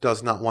she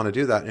does not want to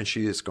do that, and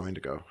she is going to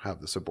go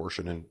have this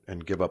abortion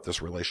and give up this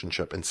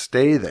relationship and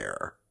stay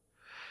there,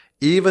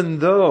 even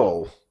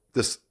though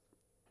this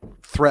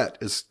threat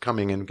is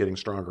coming and getting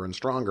stronger and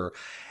stronger,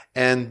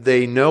 and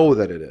they know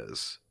that it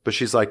is. But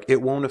she's like,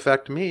 it won't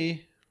affect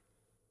me.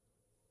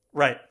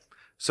 Right.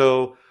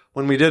 So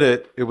when we did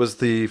it, it was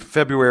the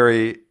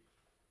February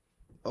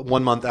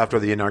 1 month after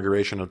the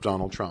inauguration of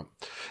Donald Trump.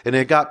 And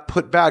it got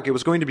put back. It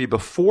was going to be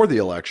before the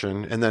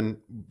election. And then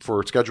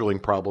for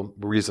scheduling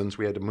reasons,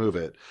 we had to move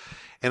it.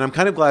 And I'm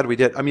kind of glad we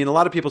did. I mean, a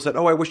lot of people said,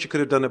 oh, I wish you could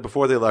have done it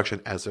before the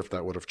election, as if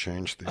that would have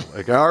changed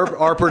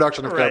our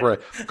production of Cabaret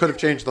could have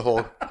changed the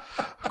whole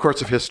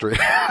course of history.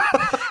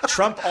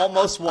 Trump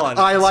almost won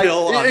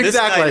this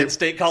night in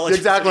State College.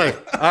 Exactly.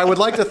 I would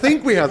like to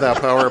think we have that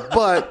power.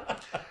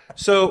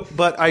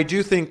 But I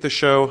do think the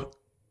show,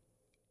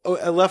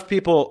 I left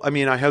people,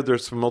 I heard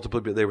there's some multiple,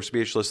 they were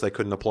speechless, they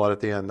couldn't applaud at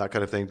the end, that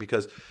kind of thing,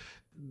 because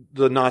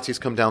the Nazis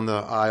come down the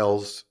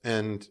aisles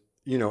and,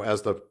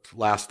 as the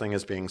last thing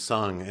is being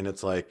sung, and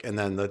it's like, and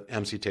then the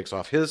MC takes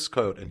off his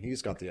coat and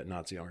he's got the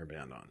Nazi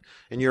armband on.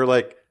 And you're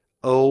like,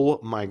 oh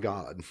my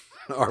God,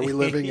 are we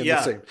living in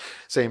Yeah. the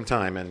same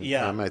time? And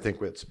Yeah. I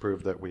think it's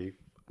proved that we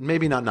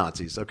maybe not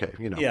Nazis, okay,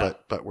 Yeah.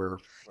 but we're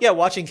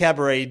Watching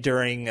Cabaret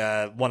during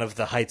one of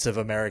the heights of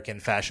American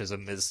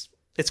fascism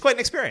it's quite an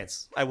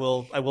experience. I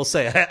will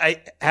say,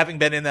 I having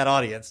been in that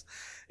audience,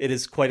 it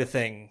is quite a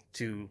thing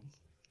to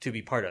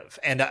be part of.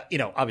 And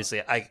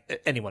obviously,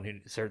 anyone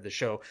who's heard the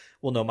show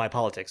will know my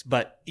politics.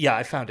 But yeah,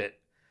 I found it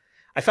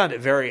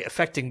very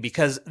affecting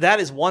because that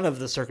is one of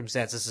the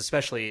circumstances,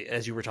 especially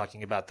as you were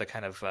talking about the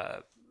kind of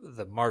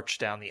the march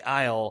down the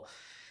aisle.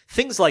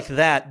 Things like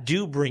that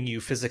do bring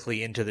you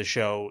physically into the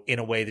show in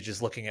a way that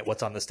just looking at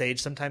what's on the stage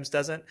sometimes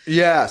doesn't.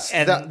 Yes,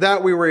 And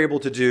that we were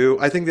able to do.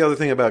 I think the other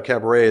thing about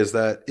Cabaret is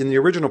that in the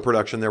original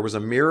production, there was a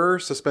mirror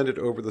suspended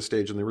over the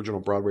stage in the original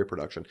Broadway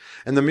production.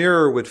 And the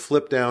mirror would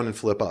flip down and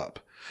flip up.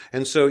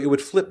 And so it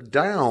would flip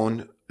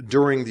down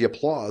during the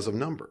applause of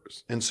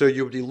numbers. And so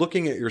you would be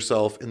looking at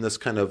yourself in this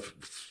kind of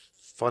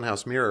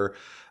funhouse mirror,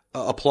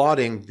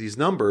 applauding these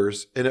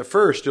numbers. And at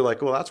first you're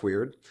like, well, that's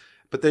weird.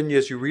 But then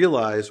as you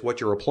realize what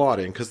you're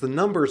applauding, because the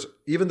numbers,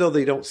 even though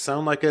they don't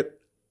sound like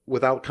it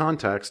without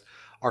context,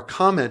 are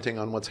commenting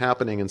on what's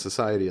happening in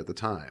society at the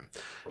time.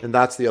 And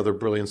that's the other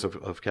brilliance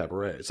of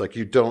Cabaret. It's like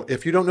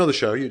if you don't know the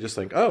show, you just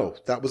think, oh,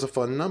 that was a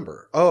fun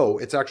number. Oh,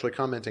 it's actually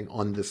commenting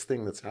on this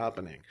thing that's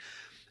happening.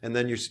 And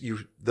then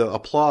the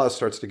applause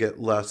starts to get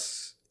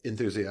less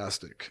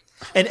enthusiastic.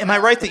 And am I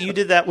right that you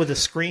did that with a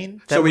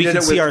screen that So we did can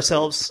it see with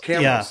ourselves?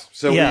 Cameras. Yeah.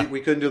 So yeah. we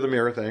couldn't do the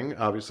mirror thing,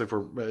 obviously,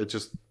 it's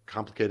just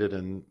complicated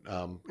and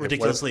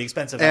ridiculously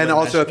expensive. And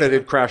also if it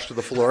had crashed to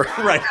the floor.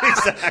 Right,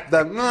 exactly.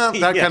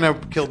 that kind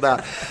of killed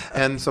that.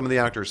 And some of the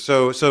actors.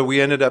 So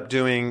we ended up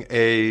doing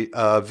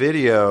a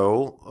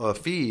video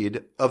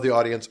feed of the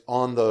audience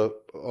on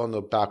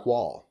the back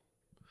wall.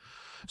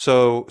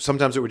 So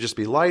sometimes it would just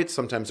be lights,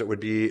 sometimes it would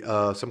be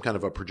some kind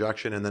of a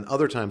projection, and then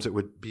other times it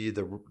would be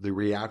the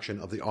reaction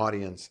of the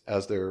audience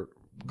as they're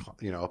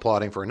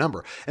applauding for a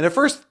number. And at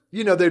first,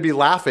 they'd be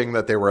laughing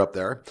that they were up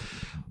there.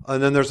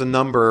 And then there's a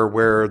number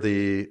where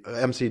the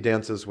MC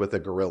dances with a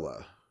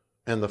gorilla.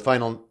 And the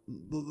final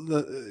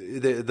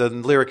the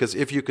lyric is,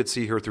 if you could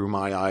see her through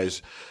my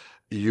eyes,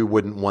 you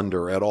wouldn't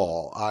wonder at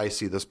all. I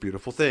see this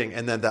beautiful thing.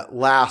 And then that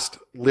last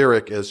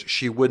lyric is,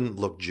 she wouldn't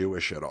look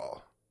Jewish at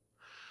all.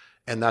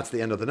 And that's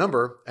the end of the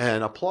number,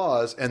 and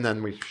applause, and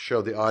then we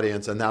show the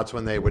audience, and that's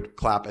when they would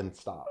clap and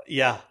stop.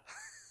 Yeah.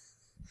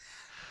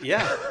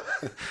 Yeah.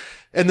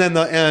 And then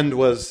the end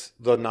was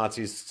the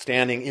Nazis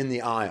standing in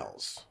the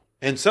aisles.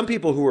 And some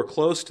people who were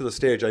close to the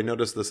stage, I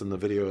noticed this in the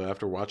video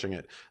after watching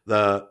it,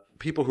 the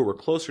people who were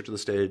closer to the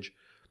stage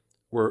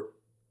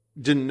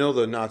didn't know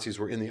the Nazis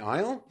were in the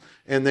aisle,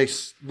 and they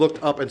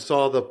looked up and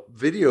saw the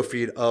video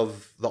feed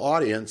of the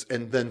audience,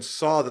 and then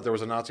saw that there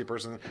was a Nazi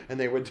person, and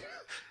they would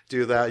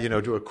do that,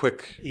 do a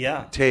quick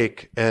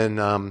take,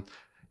 and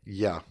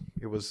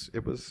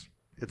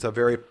it's a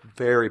very,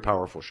 very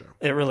powerful show.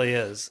 It really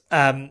is.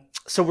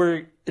 So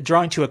we're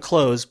drawing to a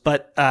close,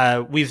 but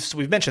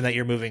we've mentioned that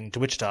you're moving to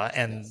Wichita,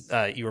 and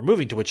you were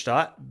moving to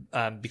Wichita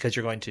because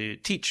you're going to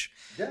teach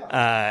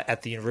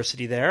at the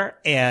university there,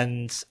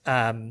 and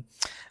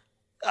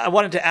I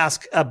wanted to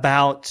ask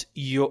about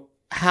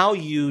how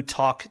you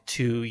talk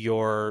to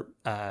your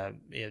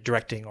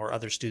directing or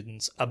other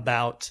students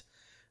about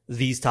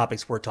these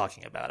topics we're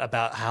talking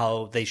about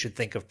how they should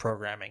think of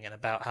programming and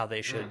about how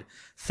they should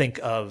think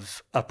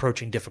of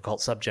approaching difficult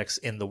subjects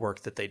in the work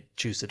that they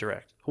choose to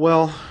direct.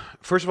 Well,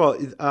 first of all,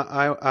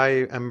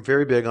 I am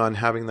very big on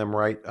having them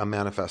write a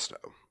manifesto.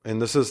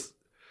 And this is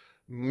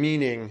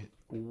meaning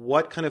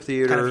what kind of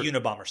theater... Kind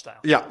of Unabomber style.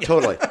 Yeah,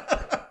 totally.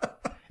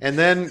 And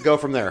then go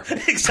from there.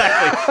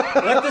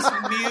 Exactly. Let this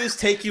muse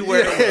take you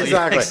where it will.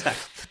 Exactly.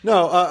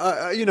 No,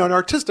 an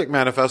artistic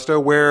manifesto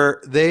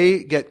where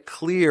they get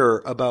clear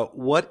about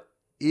what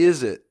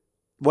is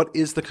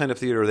the kind of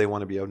theater they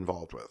want to be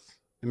involved with.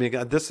 I mean,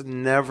 God, this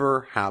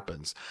never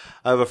happens.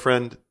 I have a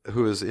friend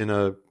who is in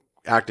a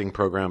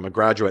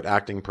graduate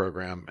acting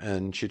program,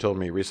 and she told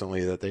me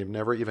recently that they've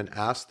never even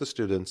asked the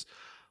students,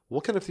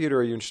 what kind of theater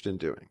are you interested in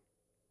doing?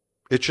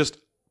 It's just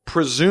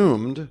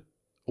presumed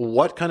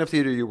what kind of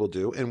theater you will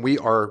do, and we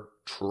are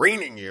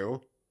training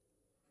you.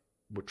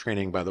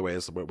 Training, by the way,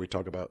 is what we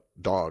talk about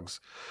dogs,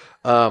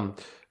 to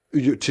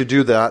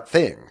do that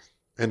thing.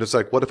 And it's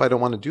like, what if I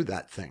don't want to do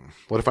that thing?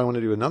 What if I want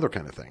to do another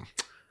kind of thing?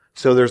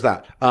 So there's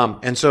that.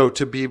 And so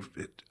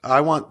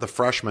I want the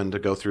freshmen to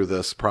go through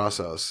this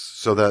process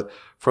so that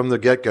from the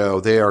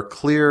get-go, they are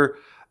clear,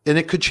 and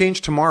it could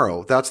change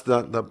tomorrow. That's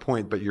the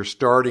point. But you're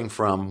starting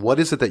from, what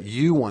is it that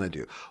you want to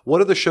do?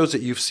 What are the shows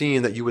that you've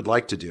seen that you would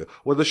like to do?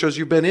 What are the shows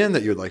you've been in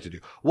that you'd like to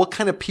do? What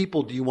kind of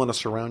people do you want to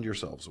surround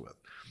yourselves with?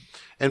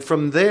 And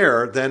from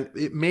there, then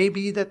it may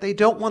be that they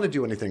don't want to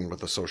do anything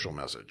with a social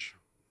message.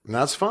 And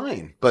that's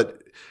fine.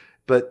 But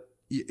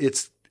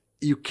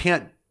you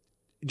can't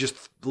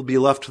just be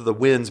left to the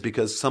winds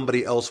because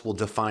somebody else will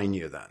define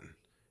you then.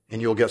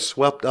 And you'll get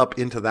swept up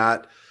into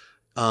that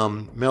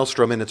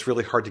maelstrom, and it's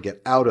really hard to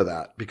get out of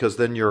that because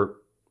then you're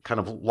kind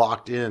of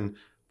locked in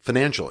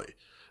financially.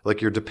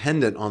 Like you're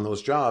dependent on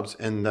those jobs,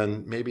 and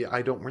then maybe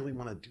I don't really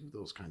want to do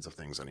those kinds of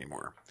things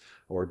anymore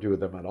or do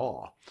them at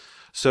all.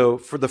 So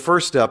for the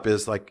first step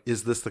is like,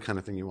 is this the kind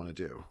of thing you want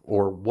to do?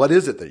 Or what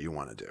is it that you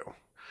want to do?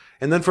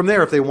 And then from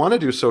there, if they want to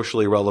do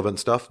socially relevant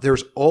stuff,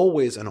 there's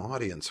always an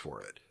audience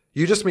for it.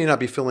 You just may not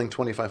be filling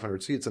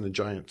 2,500 seats in a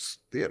giant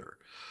theater.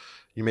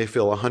 You may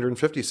fill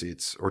 150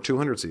 seats or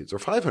 200 seats or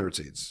 500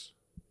 seats,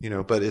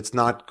 but it's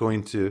not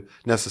going to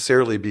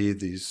necessarily be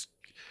these.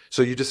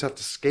 So you just have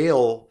to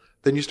scale.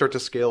 Then you start to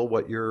scale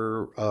what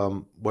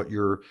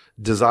your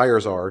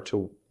desires are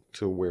to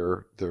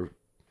where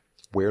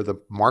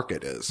the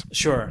market is.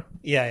 Sure.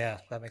 Yeah.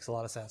 That makes a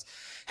lot of sense.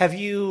 Have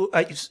you,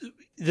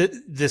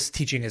 this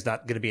teaching is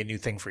not going to be a new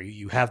thing for you.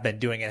 You have been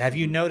doing it. Have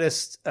you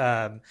noticed,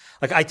 I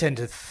tend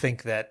to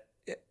think that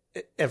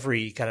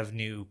every kind of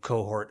new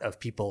cohort of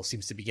people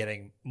seems to be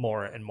getting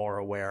more and more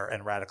aware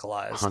and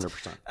radicalized.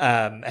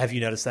 100%. Have you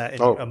noticed that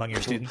among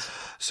your students?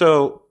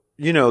 So,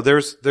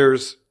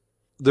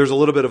 there's a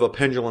little bit of a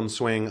pendulum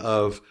swing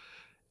of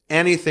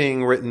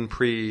anything written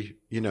pre,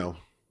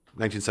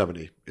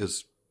 1970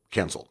 is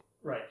canceled.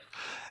 Right.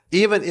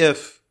 Even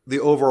if the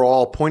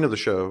overall point of the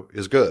show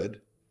is good,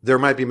 there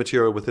might be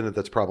material within it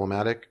that's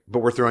problematic, but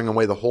we're throwing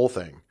away the whole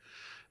thing.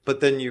 But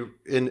then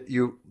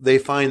they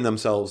find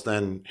themselves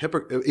then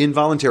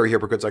involuntary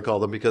hypocrites, I call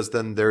them, because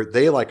then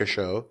they like a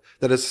show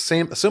that is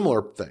a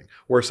similar thing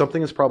where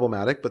something is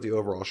problematic, but the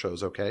overall show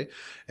is okay.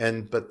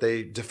 But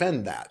they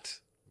defend that.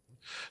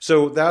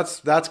 So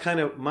that's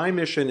kind of my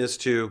mission, is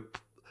to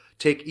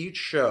take each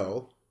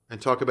show and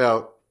talk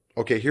about,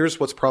 okay, here's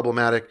what's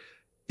problematic.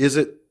 Is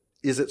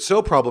it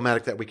so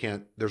problematic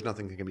that there's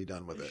nothing that can be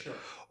done with it? Sure.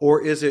 Or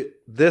is it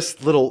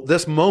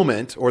this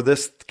moment or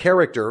this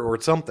character or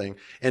something,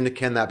 and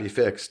can that be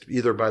fixed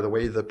either by the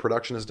way the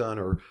production is done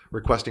or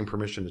requesting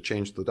permission to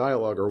change the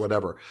dialogue or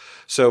whatever?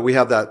 So we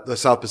have that. The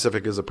South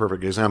Pacific is a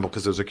perfect example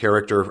because there's a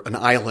character, an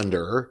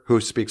islander,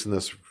 who speaks in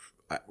this,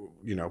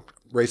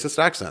 racist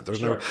accent.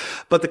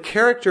 But the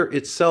character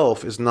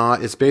itself is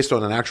based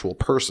on an actual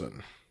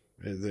person,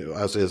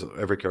 as is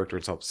every character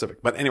in South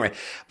Pacific. But anyway,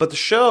 the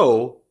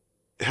show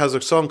has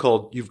a song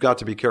called "You've Got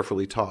to Be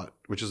Carefully Taught,"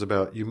 which is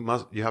about you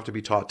have to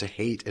be taught to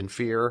hate and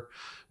fear,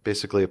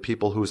 basically, of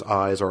people whose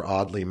eyes are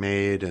oddly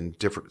made and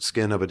different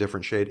skin of a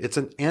different shade. It's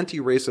an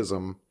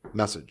anti-racism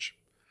message.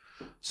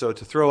 So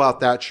to throw out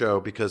that show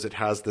because it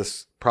has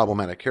this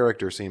problematic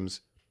character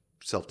seems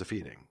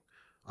self-defeating.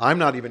 I'm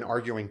not even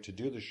arguing to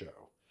do the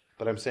show,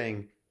 but I'm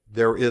saying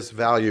there is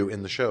value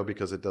in the show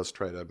because it does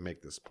try to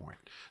make this point.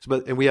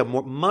 And we have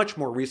much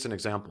more recent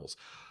examples.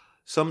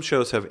 Some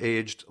shows have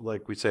aged,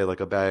 like we say, like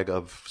a bag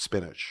of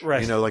spinach,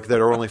 right? That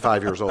are only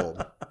 5 years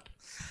old.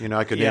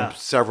 I could name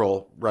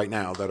several right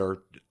now that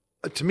are,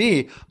 to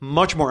me,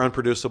 much more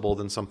unproducible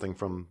than something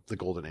from the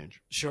Golden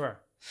Age. Sure.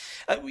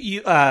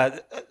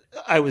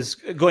 I was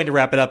going to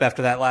wrap it up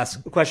after that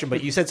last question,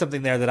 but you said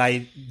something there that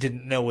I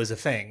didn't know was a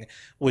thing,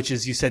 which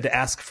is you said to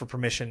ask for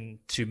permission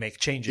to make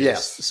changes.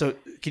 Yes. So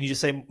can you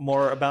just say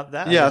more about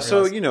that? Yeah.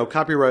 So,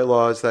 copyright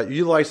law is that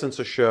you license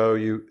a show,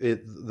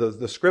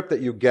 the script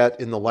that you get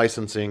in the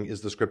licensing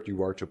is the script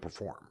you are to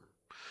perform.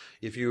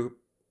 If you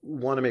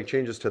want to make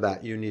changes to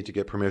that, you need to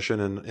get permission.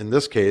 And in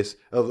this case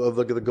of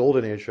the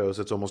Golden Age shows,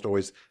 it's almost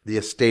always the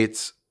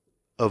estates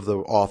of the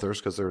authors,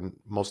 because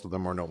most of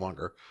them are no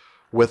longer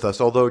with us.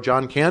 Although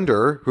John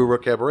Kander, who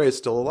wrote Cabaret, is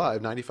still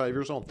alive, 95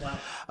 years old.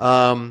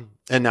 Wow.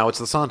 And now it's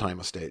the Sondheim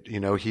estate.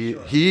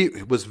 He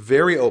was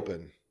very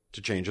open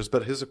to changes,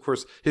 but his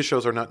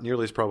shows are not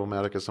nearly as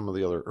problematic as some of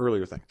the other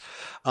earlier things.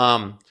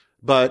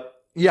 But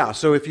yeah,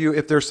 so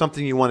if there's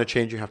something you want to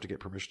change, you have to get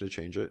permission to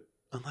change it.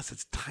 Unless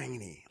it's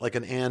tiny, like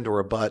an and or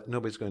a but,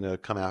 nobody's going to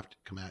come at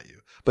you.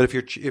 But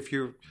if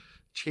you're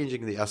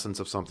changing the essence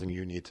of something,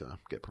 you need to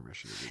get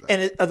permission to do that.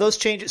 And are those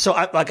changes? So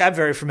I'm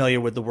very familiar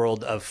with the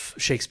world of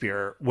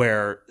Shakespeare,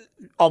 where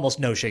almost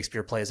no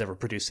Shakespeare play is ever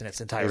produced in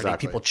its entirety.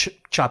 Exactly. People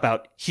chop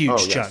out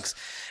huge chunks.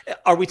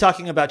 Are we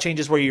talking about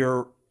changes where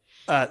you're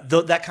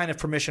that kind of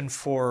permission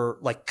for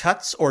like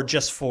cuts, or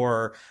just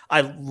for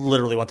I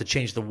literally want to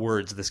change the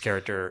words this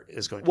character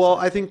is going to say?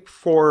 I think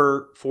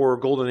for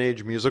Golden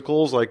Age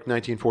musicals like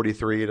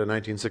 1943 to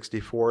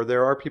 1964,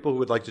 there are people who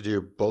would like to do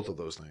both of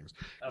those things.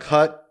 Okay.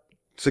 Cut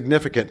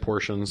significant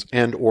portions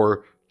and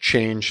or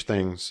change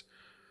things.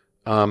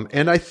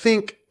 And I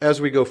think as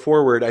we go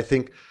forward, I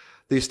think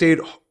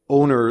the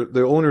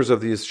owners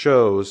of these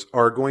shows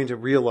are going to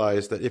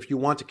realize that if you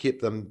want to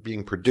keep them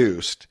being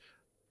produced,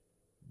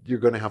 you're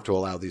going to have to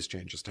allow these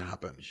changes to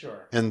happen.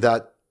 Sure. And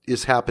that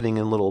is happening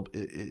in little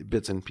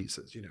bits and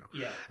pieces,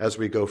 Yeah. As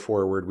we go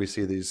forward, we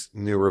see these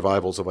new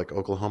revivals of like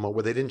Oklahoma,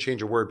 where they didn't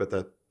change a word, but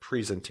the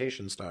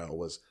presentation style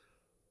was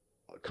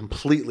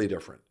completely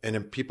different. And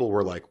then people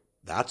were like,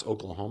 that's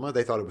Oklahoma?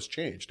 They thought it was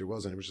changed. It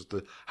wasn't. It was just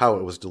how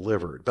it was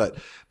delivered.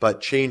 But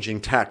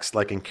changing text,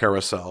 like in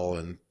Carousel,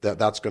 and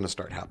that's going to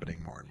start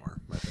happening more and more,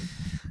 I think.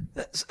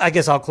 I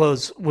guess I'll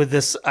close with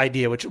this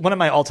idea, which one of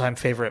my all-time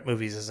favorite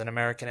movies is An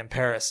American in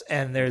Paris.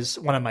 And there's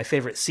one of my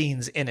favorite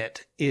scenes in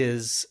it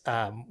is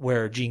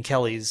where Gene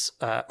Kelly's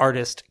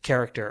artist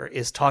character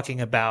is talking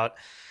about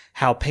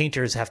how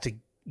painters have to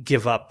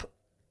give up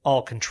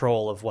all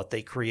control of what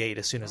they create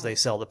as soon as they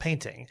sell the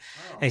painting.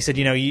 And he said,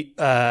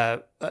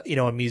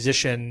 a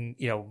musician,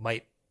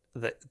 might,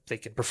 that they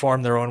can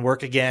perform their own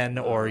work again,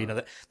 or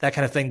that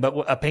kind of thing. But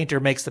a painter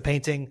makes the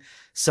painting,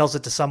 sells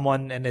it to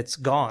someone, and it's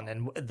gone.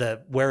 And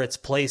where it's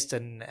placed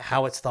and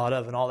how it's thought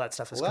of and all that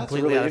stuff is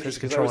completely out of his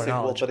control and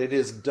knowledge. But it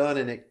is done,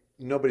 and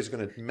nobody's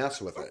going to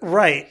mess with it.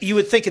 Right. You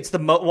would think it's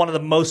one of the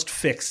most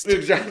fixed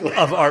exactly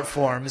of art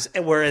forms.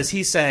 Whereas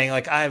he's saying,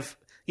 like, I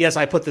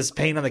put this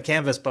paint on the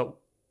canvas, but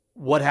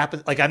what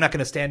happens? Like, I'm not going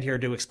to stand here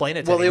to explain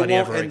it to anybody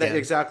ever again.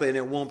 Exactly. And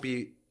it won't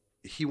be,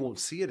 he won't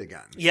see it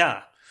again.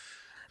 Yeah.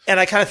 And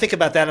I kind of think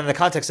about that in the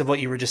context of what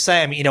you were just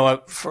saying. I mean,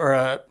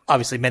 for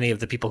obviously many of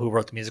the people who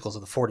wrote the musicals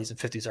of the 40s and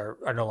 50s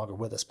are no longer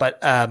with us.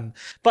 But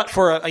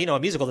for a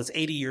musical that's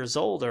 80 years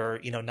old or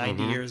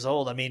 90 years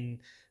old, I mean,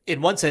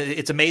 in one sense,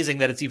 it's amazing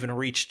that it's even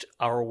reached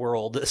our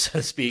world, so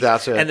to speak.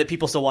 That's it. And that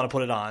people still want to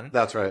put it on.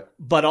 That's right.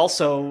 But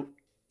also,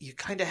 you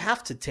kind of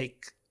have to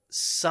take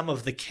some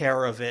of the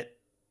care of it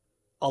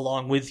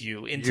along with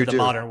you into the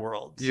modern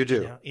world. You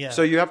do. Yeah.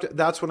 So you have to.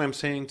 That's what I'm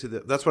saying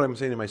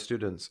to my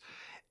students.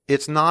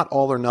 It's not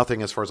all or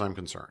nothing as far as I'm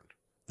concerned.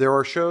 There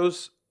are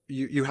shows,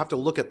 you have to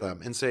look at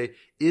them and say,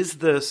 is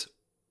this,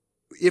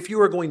 if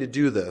you are going to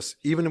do this,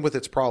 even with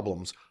its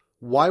problems,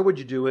 why would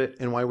you do it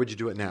and why would you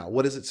do it now?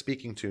 What is it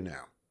speaking to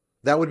now?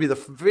 That would be the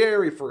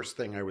very first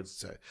thing I would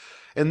say.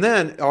 And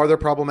then, are there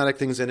problematic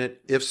things in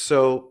it? If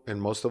so,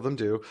 and most of them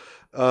do,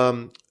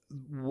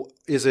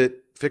 is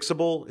it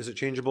fixable? Is it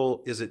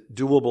changeable? Is it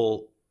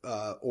doable?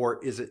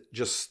 Or is it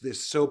just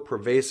so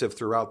pervasive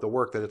throughout the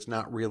work that it's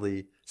not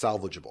really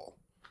salvageable?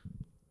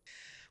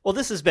 Well,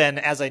 this has been,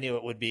 as I knew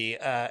it would be,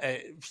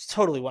 a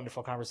totally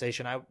wonderful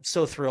conversation. I'm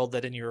so thrilled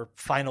that in your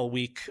final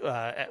week,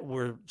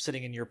 we're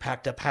sitting in your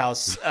packed up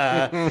house.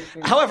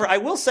 However, I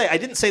will say, I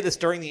didn't say this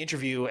during the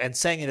interview, and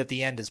saying it at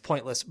the end is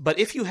pointless, but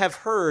if you have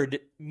heard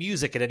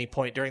music at any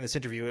point during this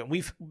interview, and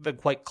we've been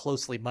quite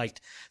closely mic'd,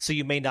 so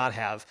you may not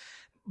have,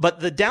 but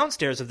the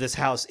downstairs of this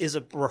house is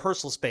a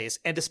rehearsal space,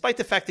 and despite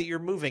the fact that you're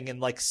moving in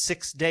like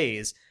 6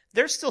 days,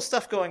 there's still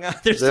stuff going on.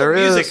 There's still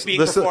music being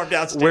performed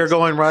downstairs. We're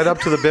going right up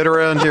to the bitter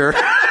end here.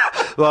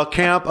 Well,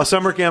 a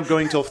summer camp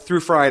going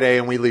through Friday,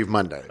 and we leave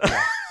Monday.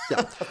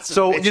 Yeah.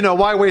 So,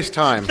 why waste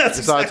time?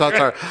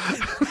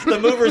 The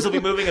movers will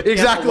be moving a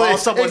piano while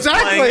someone's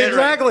playing it.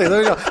 Exactly.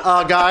 There you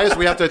go. Guys,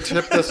 we have to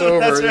tip this over.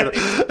 That's right.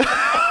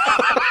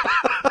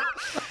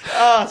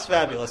 Oh, it's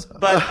fabulous!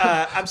 But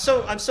I'm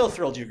so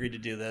thrilled you agreed to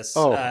do this.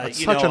 Oh,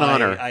 it's such an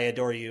honor. I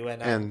adore you,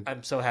 and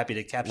I'm so happy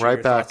to capture right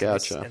your back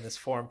thoughts at in this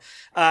form.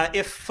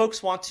 If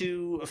folks want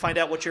to find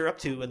out what you're up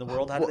to in the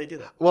world, how do they do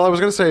that? Well, I was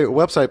going to say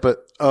website,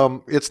 but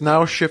it's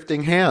now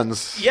shifting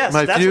hands. Yes,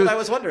 that's what I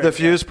was wondering. The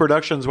Fuse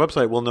Productions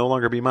website will no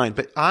longer be mine,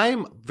 but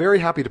I'm very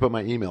happy to put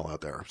my email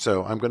out there,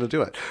 so I'm going to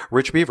do it.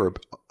 Rich Biever,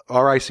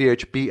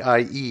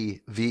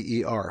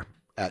 RichBiever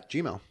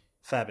 @gmail.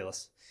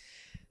 Fabulous.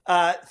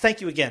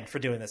 Thank you again for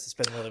doing this. It's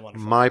been really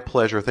wonderful. My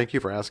pleasure. Thank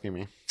you for asking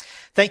me.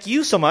 Thank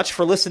you so much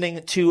for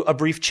listening to A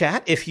Brief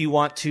Chat. If you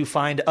want to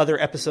find other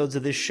episodes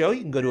of this show,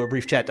 you can go to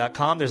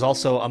abriefchat.com. There's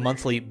also a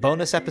monthly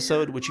bonus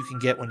episode, which you can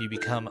get when you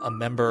become a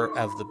member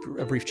of the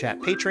A Brief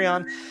Chat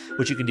Patreon,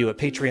 which you can do at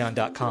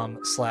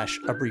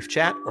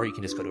patreon.com/abriefchat, or you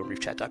can just go to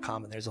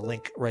abriefchat.com and there's a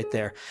link right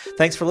there.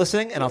 Thanks for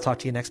listening, and I'll talk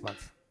to you next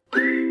month.